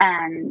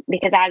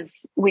 Because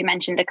as we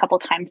mentioned a couple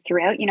times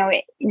throughout,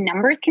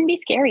 numbers can be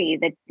scary.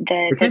 The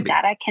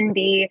data can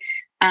be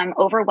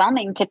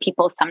overwhelming to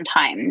people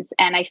sometimes.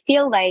 And I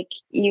feel like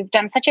you've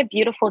done such a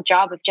beautiful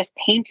job of just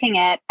painting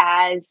it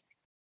as,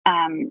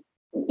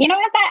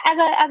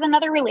 as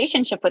another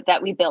relationship with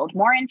that we build,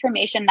 more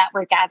information that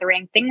we're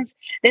gathering, things,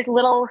 this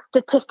little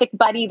statistic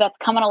buddy that's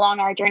coming along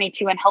our journey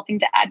too, and helping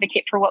to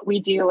advocate for what we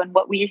do and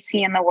what we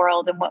see in the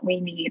world and what we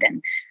need.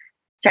 And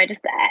so I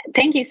just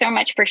thank you so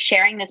much for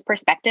sharing this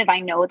perspective. I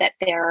know that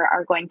there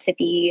are going to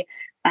be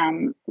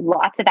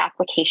lots of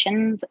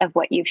applications of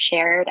what you've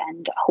shared,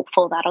 and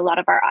hopeful that a lot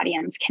of our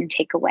audience can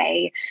take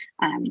away,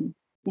 some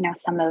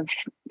of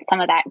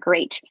that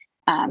great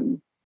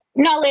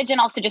knowledge, and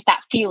also just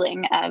that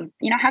feeling of,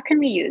 how can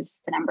we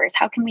use the numbers?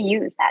 How can we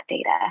use that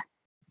data?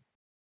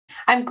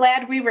 I'm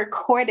glad we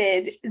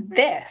recorded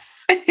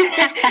this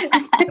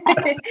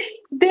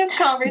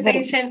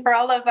conversation for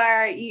all of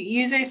our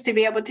users to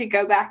be able to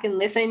go back and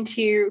listen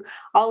to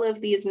all of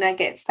these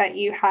nuggets that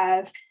you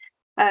have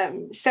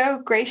so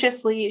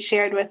graciously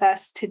shared with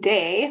us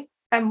today.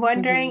 I'm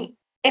wondering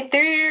if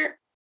there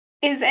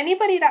is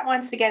anybody that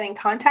wants to get in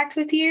contact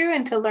with you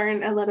and to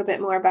learn a little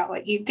bit more about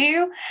what you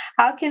do,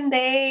 how can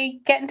they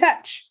get in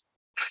touch?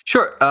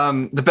 Sure.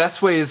 The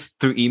best way is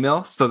through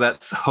email. So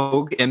that's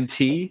Hogue,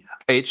 MT,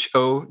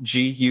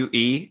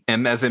 HOGUE,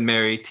 M as in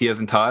Mary, T as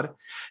in Todd,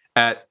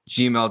 at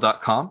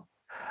gmail.com.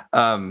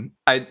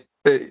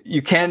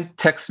 You can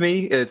text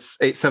me. It's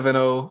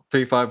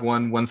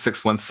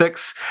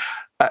 870-351-1616.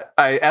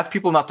 I ask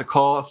people not to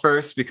call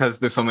first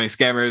because there's so many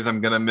scammers. I'm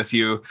going to miss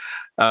you.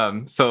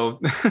 So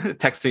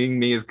texting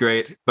me is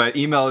great, but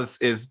email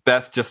is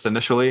best just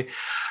initially.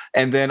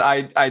 And then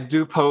I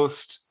do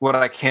post what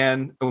I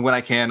can when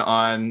I can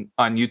on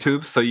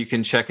YouTube. So you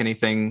can check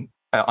anything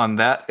on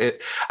that.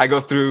 I go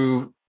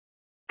through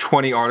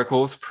 20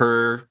 articles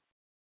per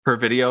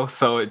video.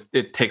 So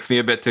it takes me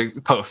a bit to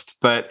post,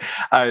 but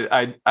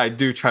I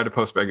do try to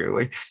post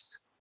regularly.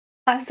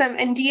 Awesome.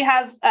 And do you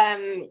have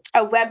a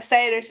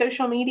website or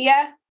social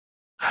media?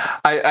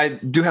 I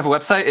do have a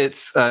website.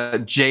 It's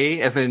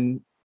J as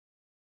in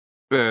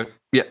J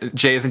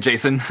as in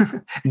Jason,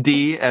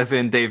 D as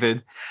in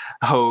David,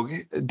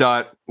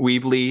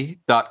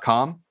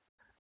 Hogue.weebly.com.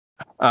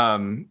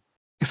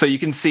 So you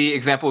can see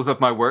examples of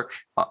my work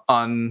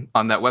on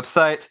that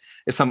website.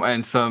 Some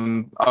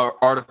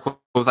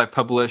articles I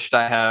published.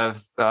 I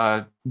have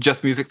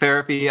just music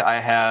therapy. I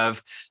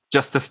have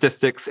just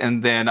statistics,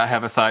 and then I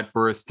have a side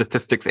for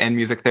statistics and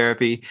music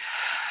therapy.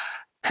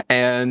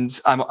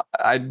 And I'm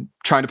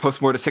trying to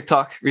post more to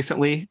TikTok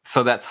recently.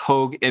 So that's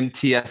Hogue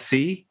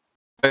MTSNC.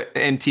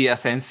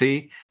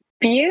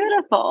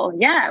 Beautiful.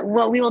 Yeah.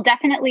 Well, we will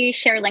definitely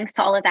share links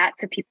to all of that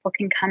so people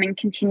can come and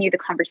continue the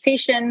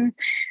conversations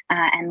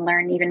and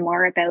learn even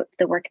more about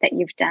the work that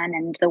you've done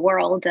and the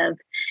world of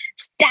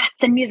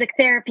stats and music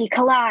therapy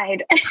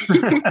collide.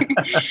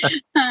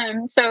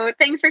 So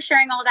thanks for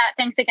sharing all that.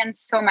 Thanks again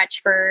so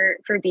much for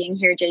being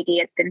here, JD.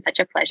 It's been such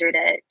a pleasure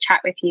to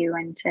chat with you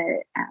and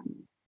to,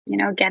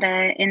 get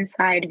an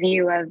inside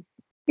view of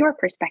your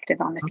perspective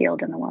on the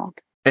field and the world.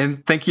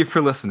 And thank you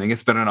for listening.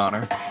 It's been an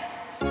honor.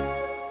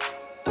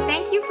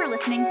 Thank you for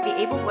listening to the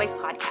Able Voice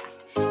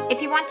podcast.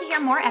 If you want to hear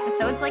more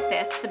episodes like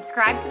this,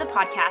 subscribe to the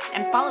podcast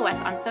and follow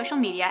us on social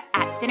media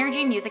at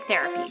Synergy Music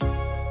Therapy.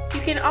 You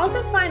can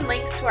also find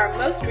links to our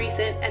most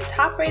recent and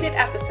top-rated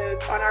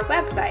episodes on our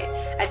website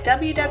at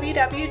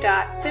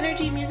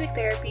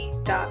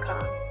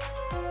www.synergymusictherapy.com.